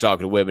and I've been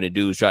talking to women and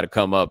dudes try to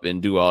come up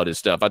and do all this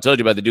stuff. I told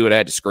you about the dude I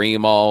had to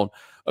scream on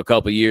a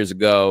couple years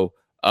ago.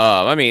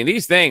 I mean,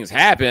 these things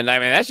happen. I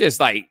mean, that's just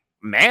like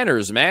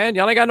manners, man.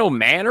 Y'all ain't got no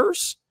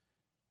manners.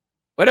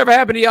 Whatever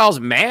happened to y'all's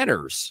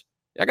manners?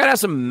 Y'all got to have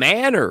some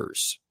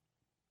manners.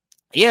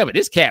 Yeah, but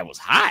this cat was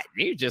hot.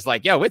 He was just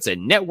like, yo, it's a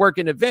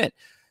networking event.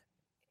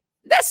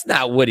 That's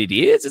not what it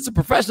is. It's a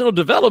professional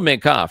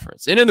development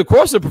conference. And in the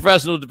course of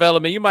professional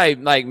development, you might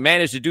like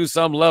manage to do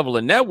some level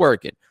of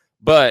networking.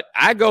 But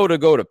I go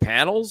to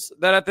panels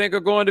that I think are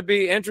going to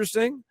be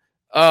interesting.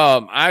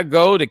 I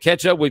go to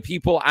catch up with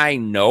people I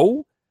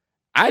know.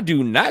 I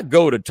do not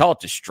go to talk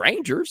to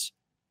strangers.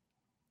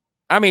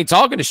 I mean,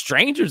 talking to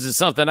strangers is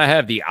something I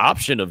have the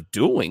option of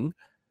doing.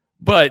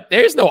 But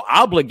there's no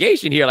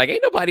obligation here. Like,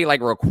 ain't nobody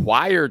like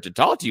required to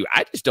talk to you.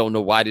 I just don't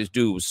know why this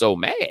dude was so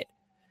mad.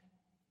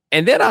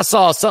 And then I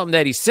saw something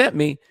that he sent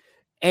me,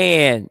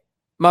 and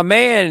my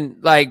man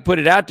like put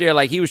it out there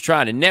like he was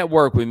trying to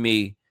network with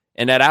me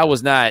and that I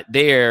was not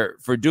there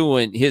for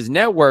doing his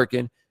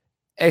networking.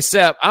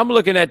 Except I'm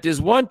looking at this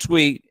one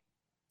tweet,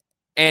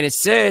 and it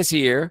says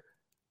here,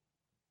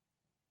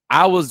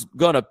 I was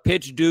going to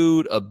pitch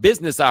dude a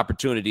business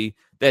opportunity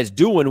that's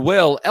doing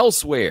well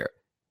elsewhere.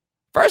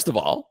 First of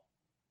all,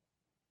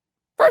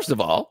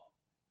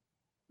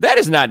 that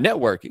is not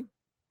networking.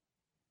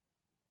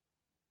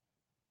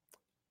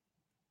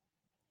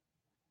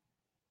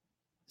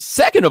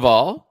 Second of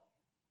all,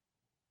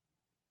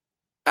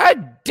 I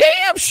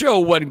damn sure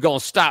wasn't going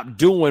to stop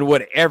doing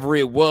whatever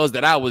it was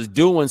that I was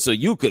doing so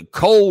you could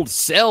cold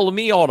sell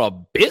me on a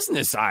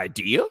business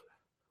idea.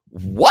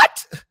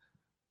 What?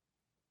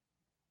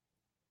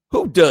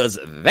 Who does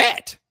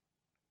that?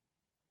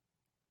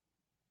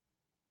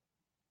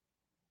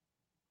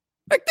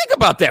 Like, think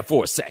about that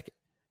for a second.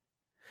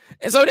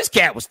 And so this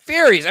cat was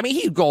furious. I mean,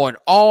 he's going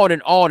on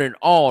and on and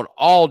on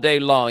all day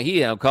long. He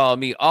done called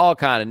me all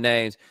kind of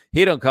names.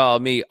 He done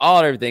called me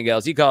all everything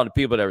else. He called the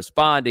people that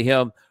respond to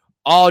him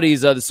all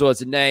these other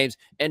sorts of names.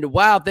 And the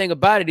wild thing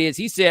about it is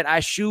he said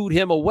I shooed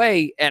him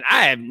away, and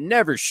I have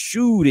never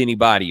shooed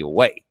anybody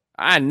away.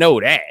 I know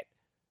that.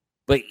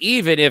 But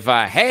even if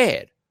I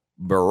had,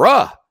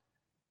 bruh,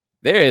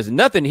 there is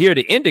nothing here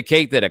to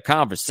indicate that a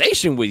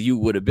conversation with you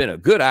would have been a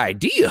good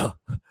idea.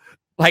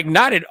 Like,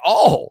 not at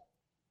all.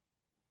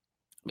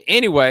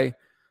 Anyway,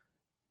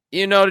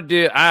 you know the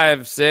deal.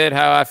 I've said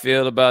how I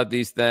feel about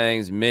these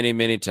things many,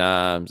 many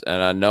times,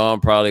 and I know I'm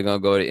probably going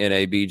to go to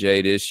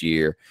NABJ this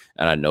year,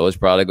 and I know it's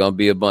probably going to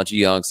be a bunch of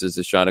youngsters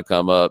that's trying to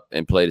come up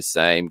and play the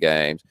same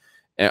games.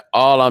 And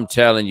all I'm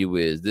telling you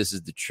is this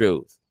is the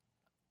truth.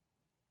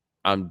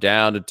 I'm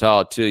down to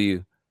talk to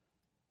you,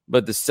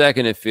 but the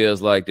second it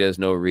feels like there's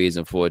no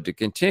reason for it to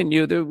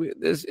continue,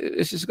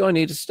 it's just going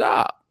to need to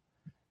stop.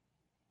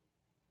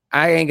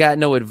 I ain't got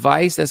no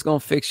advice that's going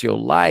to fix your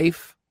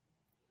life.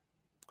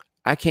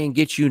 I can't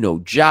get you no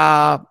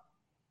job.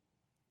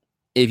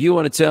 If you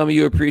want to tell me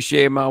you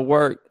appreciate my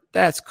work,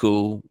 that's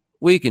cool.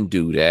 We can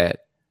do that.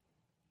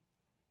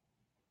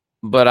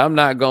 But I'm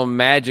not going to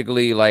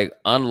magically like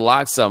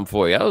unlock something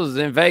for you. I was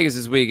in Vegas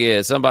this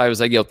weekend. Somebody was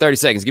like, yo, 30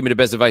 seconds. Give me the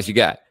best advice you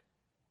got.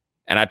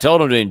 And I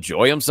told him to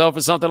enjoy himself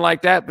or something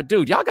like that. But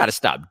dude, y'all got to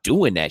stop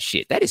doing that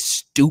shit. That is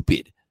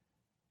stupid.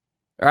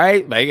 All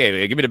right? Like,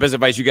 hey, give me the best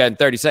advice you got in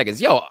 30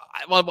 seconds. Yo,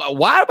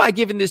 why am I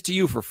giving this to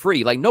you for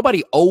free? Like,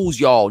 nobody owes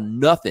y'all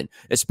nothing,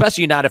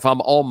 especially not if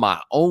I'm on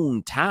my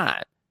own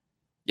time.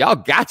 Y'all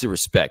got to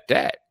respect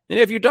that. And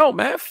if you don't,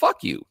 man,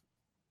 fuck you.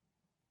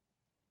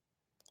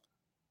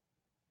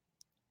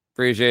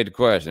 Appreciate the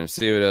question. Let's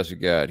see what else we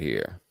got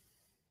here.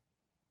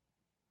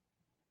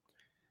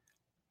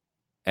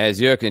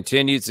 Has your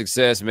continued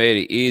success made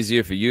it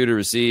easier for you to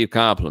receive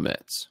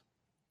compliments?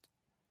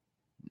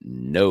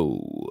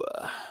 No.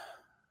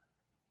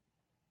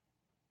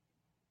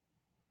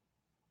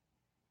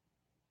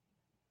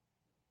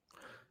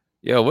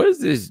 Yo, what does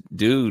this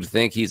dude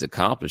think he's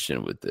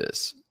accomplishing with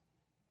this?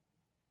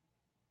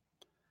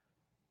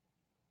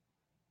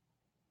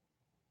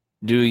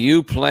 Do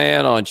you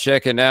plan on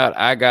checking out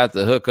I Got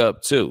the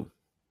Hookup too?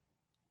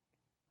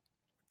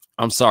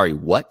 I'm sorry,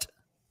 what?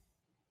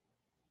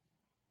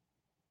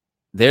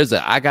 There's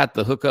a I Got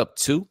the Hookup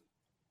too?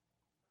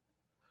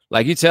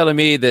 Like, you telling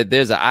me that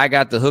there's a I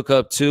Got the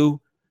Hookup too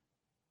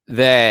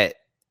that,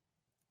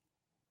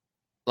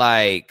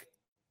 like,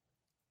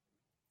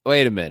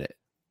 wait a minute.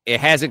 It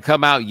hasn't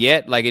come out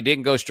yet? Like, it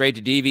didn't go straight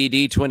to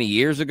DVD 20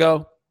 years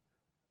ago?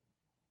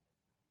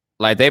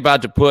 Like, they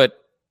about to put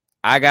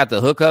I Got the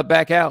Hookup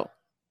back out?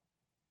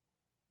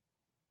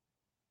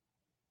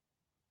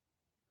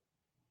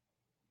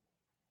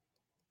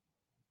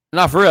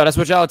 No, for real. That's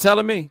what y'all are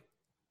telling me?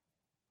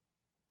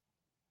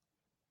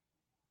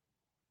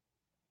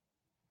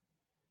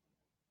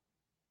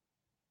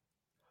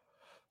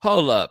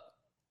 Hold up.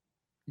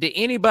 Did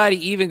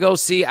anybody even go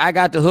see I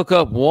Got the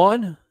Hookup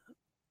 1?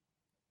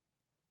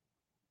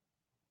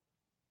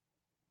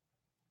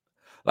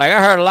 Like,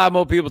 I heard a lot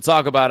more people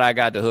talk about I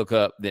Got the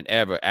Hookup than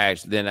ever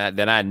actually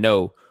than I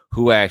know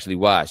who actually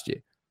watched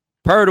it.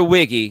 Per the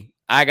wiki,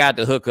 I Got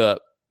the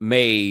Hookup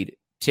made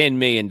 $10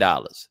 million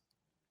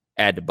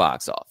at the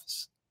box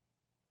office.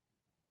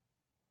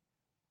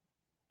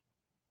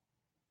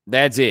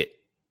 That's it.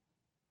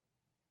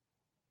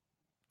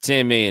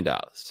 $10 million.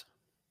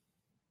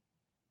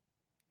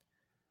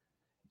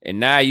 And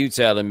now you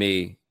telling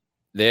me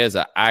it's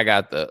got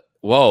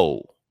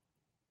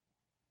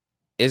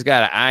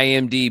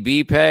an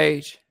IMDb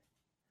page.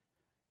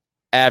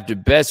 After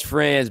Best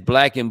Friend's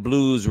Black and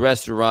Blues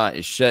restaurant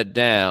is shut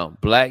down,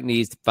 Black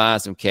needs to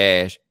find some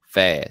cash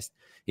fast.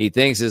 He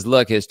thinks his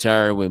luck has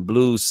turned when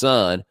Blue's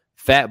son,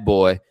 Fat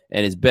Boy,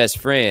 and his best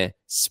friend,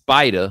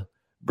 Spider,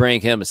 bring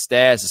him a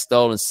stash of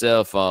stolen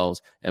cell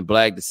phones, and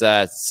Black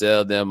decides to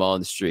sell them on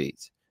the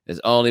streets.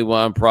 There's only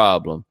one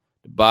problem.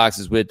 The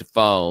boxes with the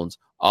phones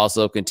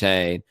also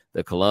contain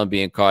the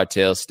Colombian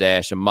cartel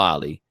stash of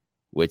Molly,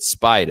 which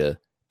Spider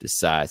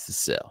decides to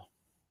sell.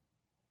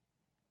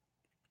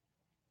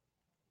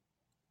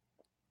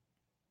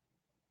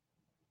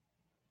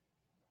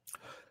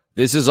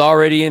 This is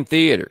already in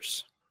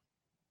theaters.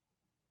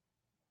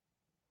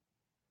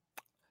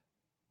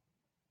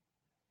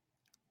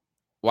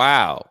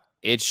 Wow.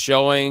 It's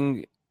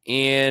showing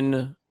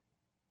in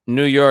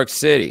New York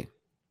City.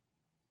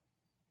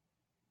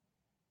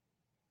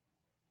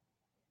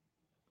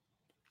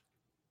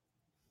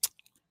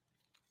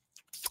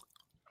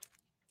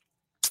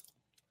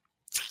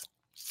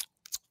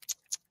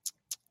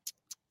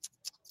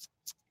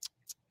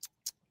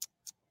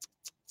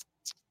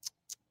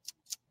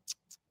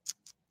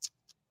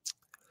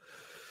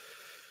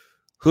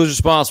 Who's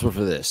responsible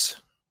for this?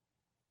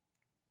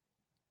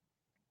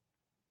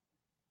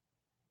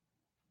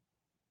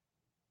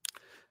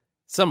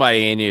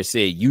 Somebody in here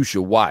said you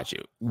should watch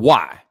it.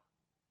 Why?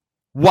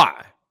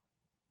 Why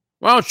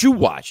don't you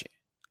watch it?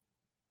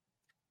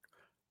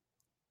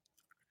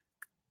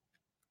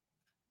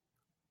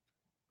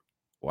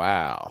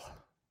 Wow.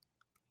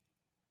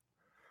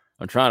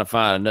 I'm trying to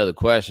find another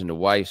question to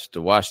wash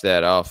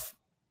that off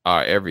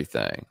our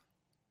everything.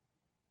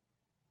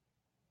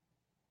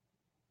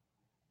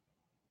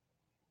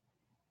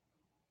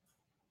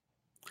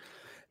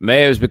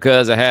 Maybe it's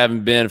because I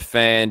haven't been a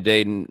fan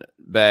dating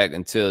back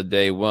until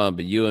day one,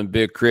 but you and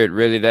Big Crit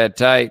really that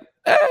tight?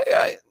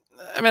 I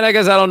mean, I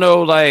guess I don't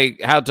know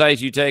like how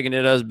tight you taking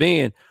it us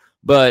being,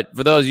 but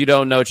for those of you who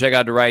don't know, check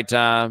out The Right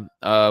Time.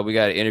 We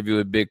got an interview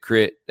with Big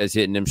Crit that's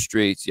hitting them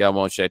streets. Y'all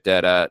want to check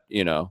that out,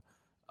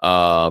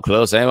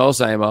 close, same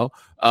old.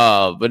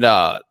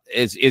 But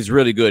it's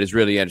really good. It's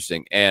really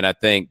interesting. And I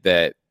think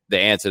that the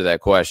answer to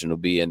that question will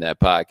be in that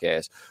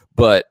podcast.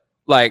 But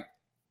like,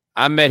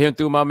 I met him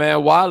through my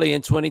man Wally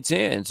in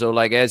 2010. So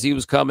like as he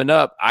was coming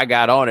up, I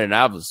got on it and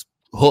I was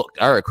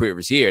hooked. I heard Crit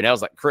was here. And that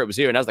was like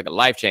a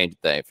life-changing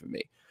thing for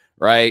me.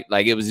 Right?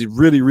 Like it was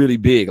really, really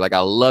big. Like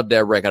I loved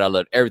that record. I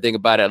loved everything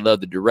about it. I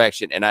loved the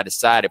direction. And I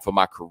decided for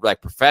my career,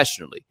 like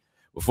professionally,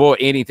 before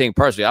anything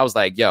personally, I was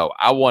like, yo,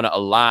 I want to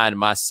align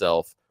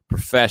myself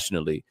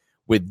professionally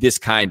with this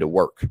kind of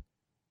work.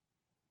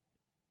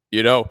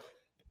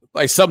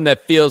 Like something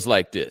that feels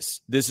like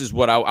this. This is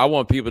what I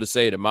want people to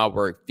say that my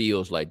work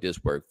feels like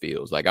this work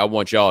feels. Like I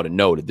want y'all to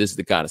know that this is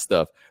the kind of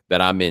stuff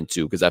that I'm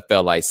into, because I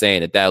felt like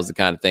saying that was the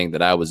kind of thing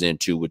that I was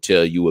into would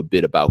tell you a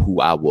bit about who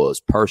I was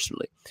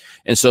personally.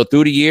 And so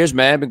through the years,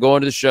 man, I've been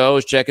going to the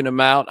shows, checking them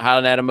out,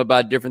 hollering at them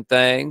about different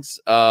things.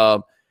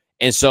 And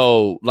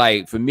so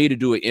like for me to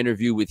do an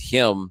interview with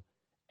him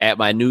at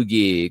my new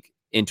gig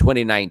in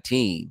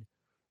 2019,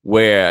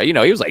 where, he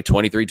was like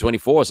 23,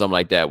 24, something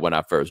like that when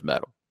I first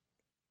met him.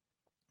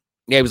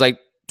 Yeah, he was like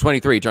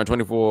 23, turned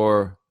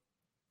 24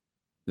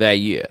 that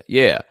year.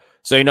 Yeah.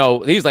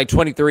 So, he's like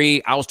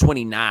 23. I was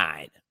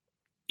 29,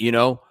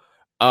 and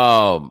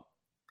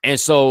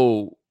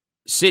so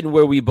sitting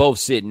where we both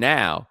sit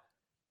now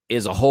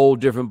is a whole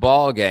different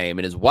ball game.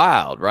 And it's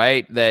wild,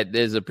 right? That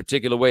there's a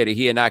particular way that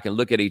he and I can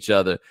look at each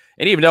other.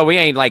 And even though we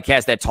ain't like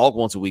cats that talk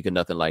once a week or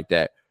nothing like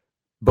that,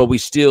 but we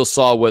still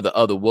saw where the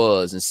other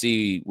was and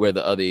see where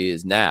the other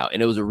is now.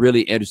 And it was a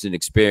really interesting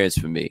experience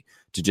for me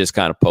to just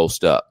kind of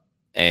post up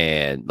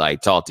and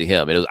like talk to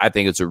him. I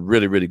think it's a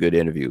really, really good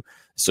interview.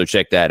 So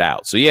check that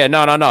out. So yeah,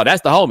 no.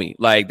 That's the homie.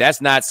 Like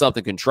that's not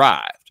something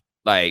contrived.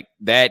 Like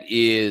that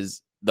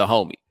is the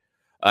homie.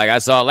 Like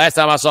last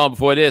time I saw him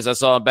before this, I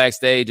saw him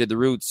backstage at the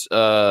Roots,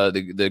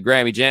 the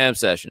Grammy Jam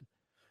session.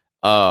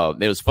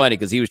 It was funny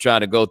because he was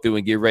trying to go through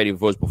and get ready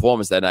for his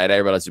performance that night. I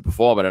realized he was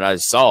performing and I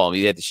just saw him.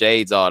 He had the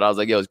shades on. I was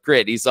like, yo, it's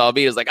Crit. He saw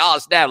me. He was like, oh,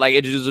 snap. Like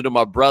introduced him to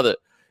my brother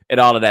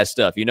and all of that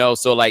stuff,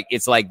 So like,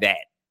 it's like that.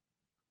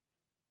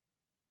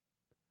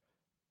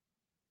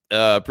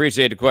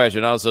 Appreciate the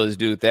question. Also, this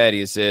dude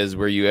Thaddeus says,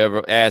 were you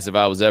ever asked if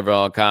I was ever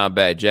on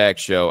Combat Jack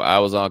show? I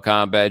was on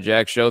Combat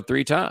Jack show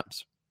 3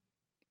 times.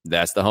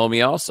 That's the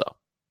homie also.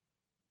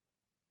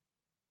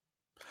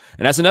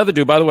 And that's another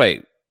dude, by the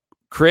way.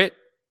 Crit,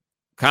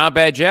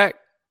 Combat Jack.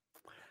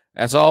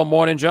 That's all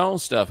Morning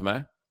Jones stuff,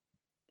 man.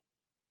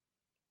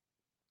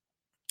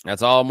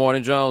 That's all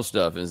Morning Jones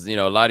stuff. And,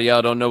 a lot of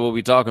y'all don't know what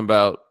we talking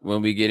about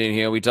when we get in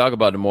here. We talk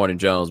about the Morning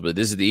Jones, but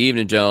this is the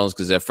Evening Jones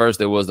because at first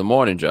there was the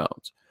Morning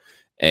Jones.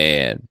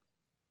 And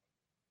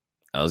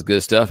that was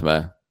good stuff,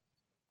 man.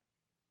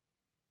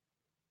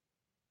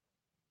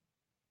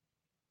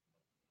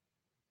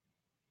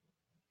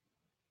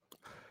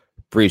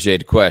 Appreciate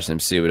the question.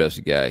 Let's see what else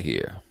you got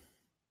here.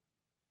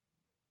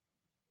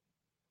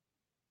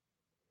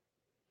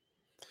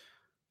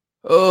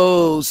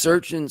 Oh,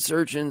 searching. I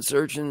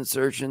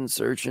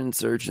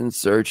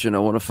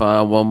want to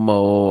find one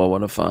more.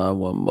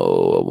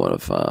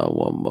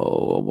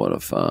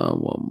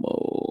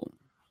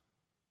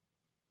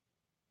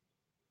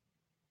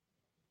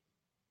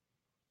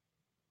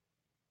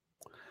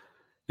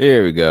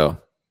 Here we go.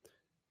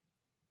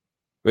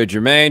 With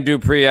Jermaine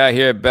Dupri out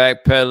here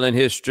backpedaling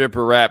his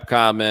stripper rap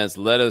comments,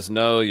 let us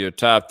know your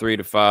top 3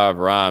 to 5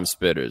 rhyme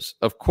spitters.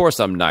 Of course,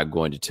 I'm not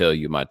going to tell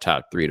you my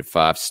top 3 to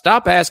 5.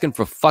 Stop asking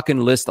for fucking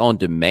list on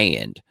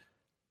demand.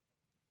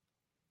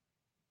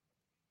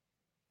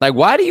 Like,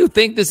 why do you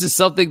think this is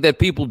something that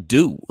people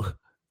do?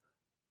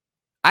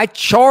 I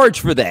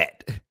charge for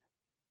that.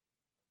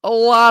 A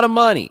lot of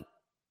money.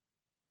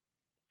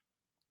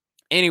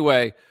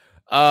 Anyway,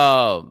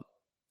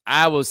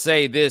 I will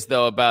say this,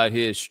 though, about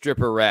his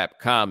stripper rap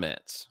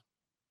comments.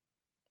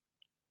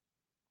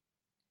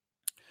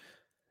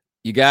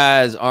 You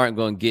guys aren't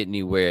going to get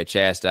anywhere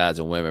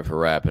chastising women for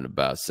rapping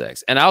about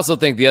sex. And I also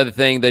think the other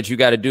thing that you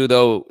got to do,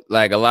 though,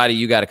 like a lot of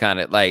you got to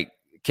kind of like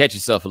catch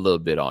yourself a little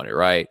bit on it,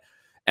 right?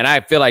 And I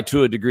feel like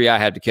to a degree I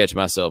have to catch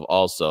myself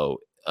also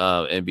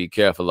and be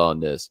careful on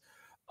this.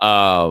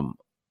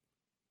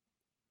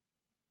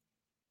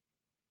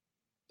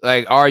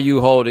 Like, are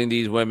you holding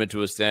these women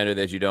to a standard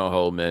that you don't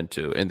hold men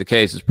to? And the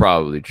case is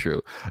probably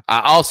true. I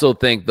also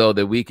think, though,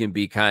 that we can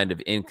be kind of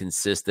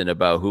inconsistent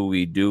about who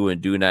we do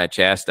and do not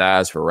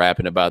chastise for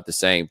rapping about the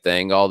same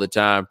thing all the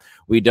time.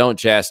 We don't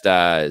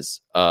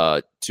chastise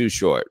Too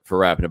Short for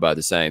rapping about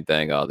the same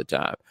thing all the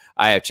time.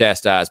 I have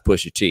chastised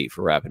Pusha T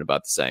for rapping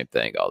about the same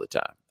thing all the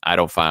time. I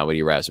don't find what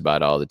he raps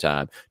about all the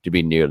time to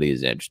be nearly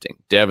as interesting.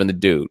 Devin the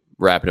Dude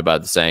rapping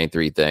about the same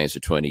 3 things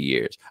for 20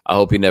 years. I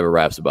hope he never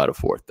raps about a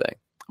 4th thing.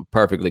 I'm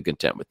perfectly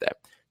content with that.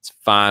 It's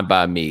fine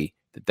by me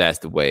that that's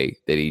the way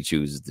that he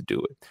chooses to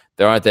do it.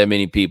 There aren't that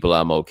many people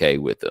I'm okay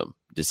with them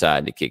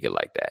deciding to kick it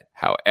like that.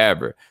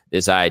 However,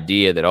 this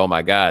idea that, oh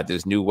my God,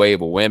 this new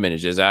wave of women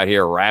is just out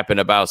here rapping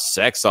about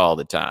sex all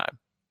the time.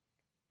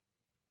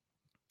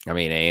 I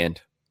mean,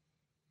 and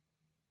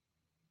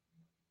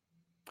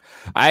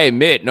I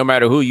admit, no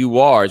matter who you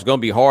are, it's going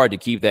to be hard to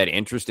keep that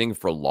interesting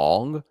for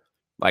long.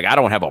 Like, I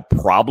don't have a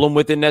problem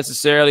with it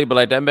necessarily, but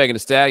like that Megan Thee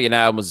Stallion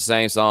album was the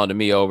same song to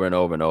me over and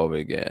over and over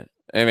again.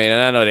 I mean,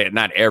 and I know that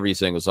not every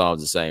single song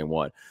is the same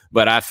one,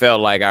 but I felt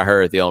like I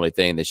heard the only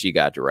thing that she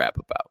got to rap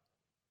about.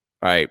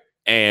 Right.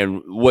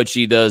 And what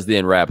she does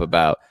then rap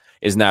about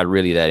is not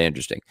really that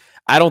interesting.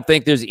 I don't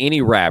think there's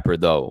any rapper,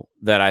 though,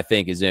 that I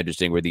think is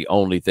interesting where the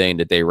only thing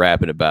that they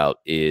rapping about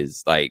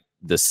is like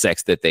the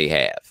sex that they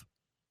have.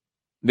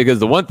 Because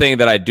the one thing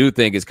that I do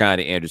think is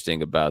kind of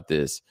interesting about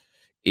this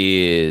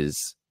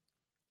is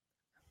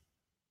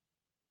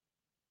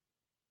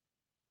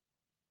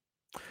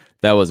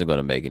that wasn't going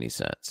to make any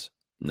sense.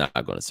 Not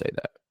going to say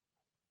that.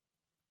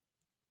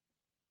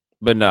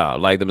 But no,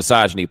 like the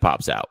misogyny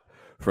pops out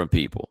from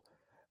people.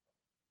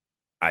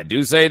 I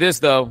do say this,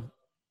 though.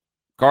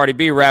 Cardi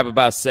B rap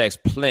about sex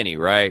plenty,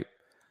 right?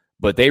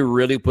 But they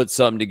really put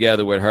something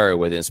together with her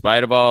with, in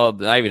spite of all,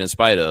 not even in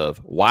spite of,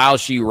 while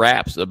she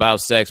raps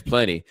about sex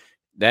plenty,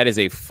 that is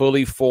a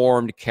fully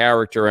formed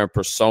character and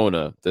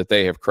persona that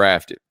they have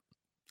crafted.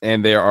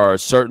 And there are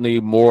certainly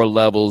more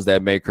levels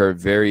that make her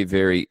very,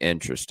 very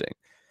interesting.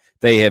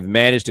 They have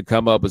managed to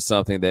come up with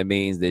something that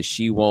means that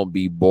she won't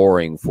be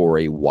boring for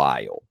a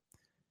while.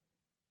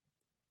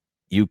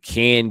 You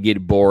can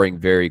get boring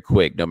very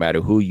quick, no matter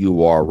who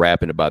you are,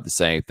 rapping about the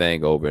same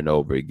thing over and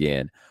over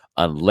again,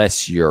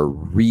 unless you're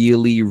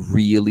really,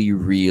 really,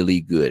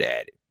 really good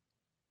at it.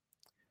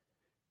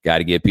 Got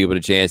to give people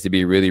the chance to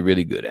be really,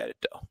 really good at it,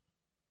 though.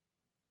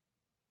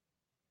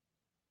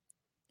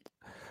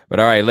 But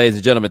all right, ladies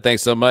and gentlemen,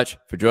 thanks so much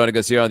for joining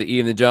us here on the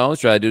Evening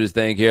Jones. Try to do this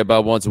thing here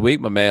about once a week.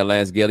 My man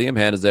Lance Gilliam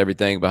handles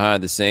everything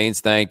behind the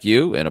scenes. Thank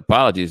you. And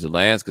apologies to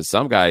Lance, because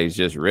some guy is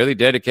just really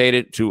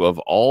dedicated to, of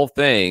all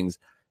things,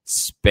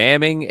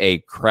 spamming a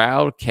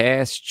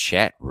Crowdcast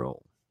chat room.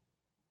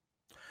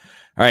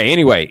 All right,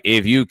 anyway,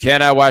 if you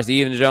cannot watch the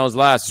Evening Jones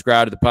live,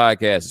 subscribe to the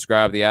podcast,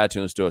 subscribe to the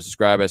iTunes store,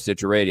 subscribe at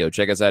Stitcher Radio.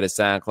 Check us out at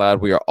SoundCloud.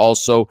 We are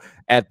also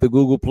at the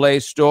Google Play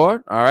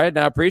Store. All right,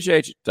 now I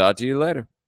appreciate you. Talk to you later.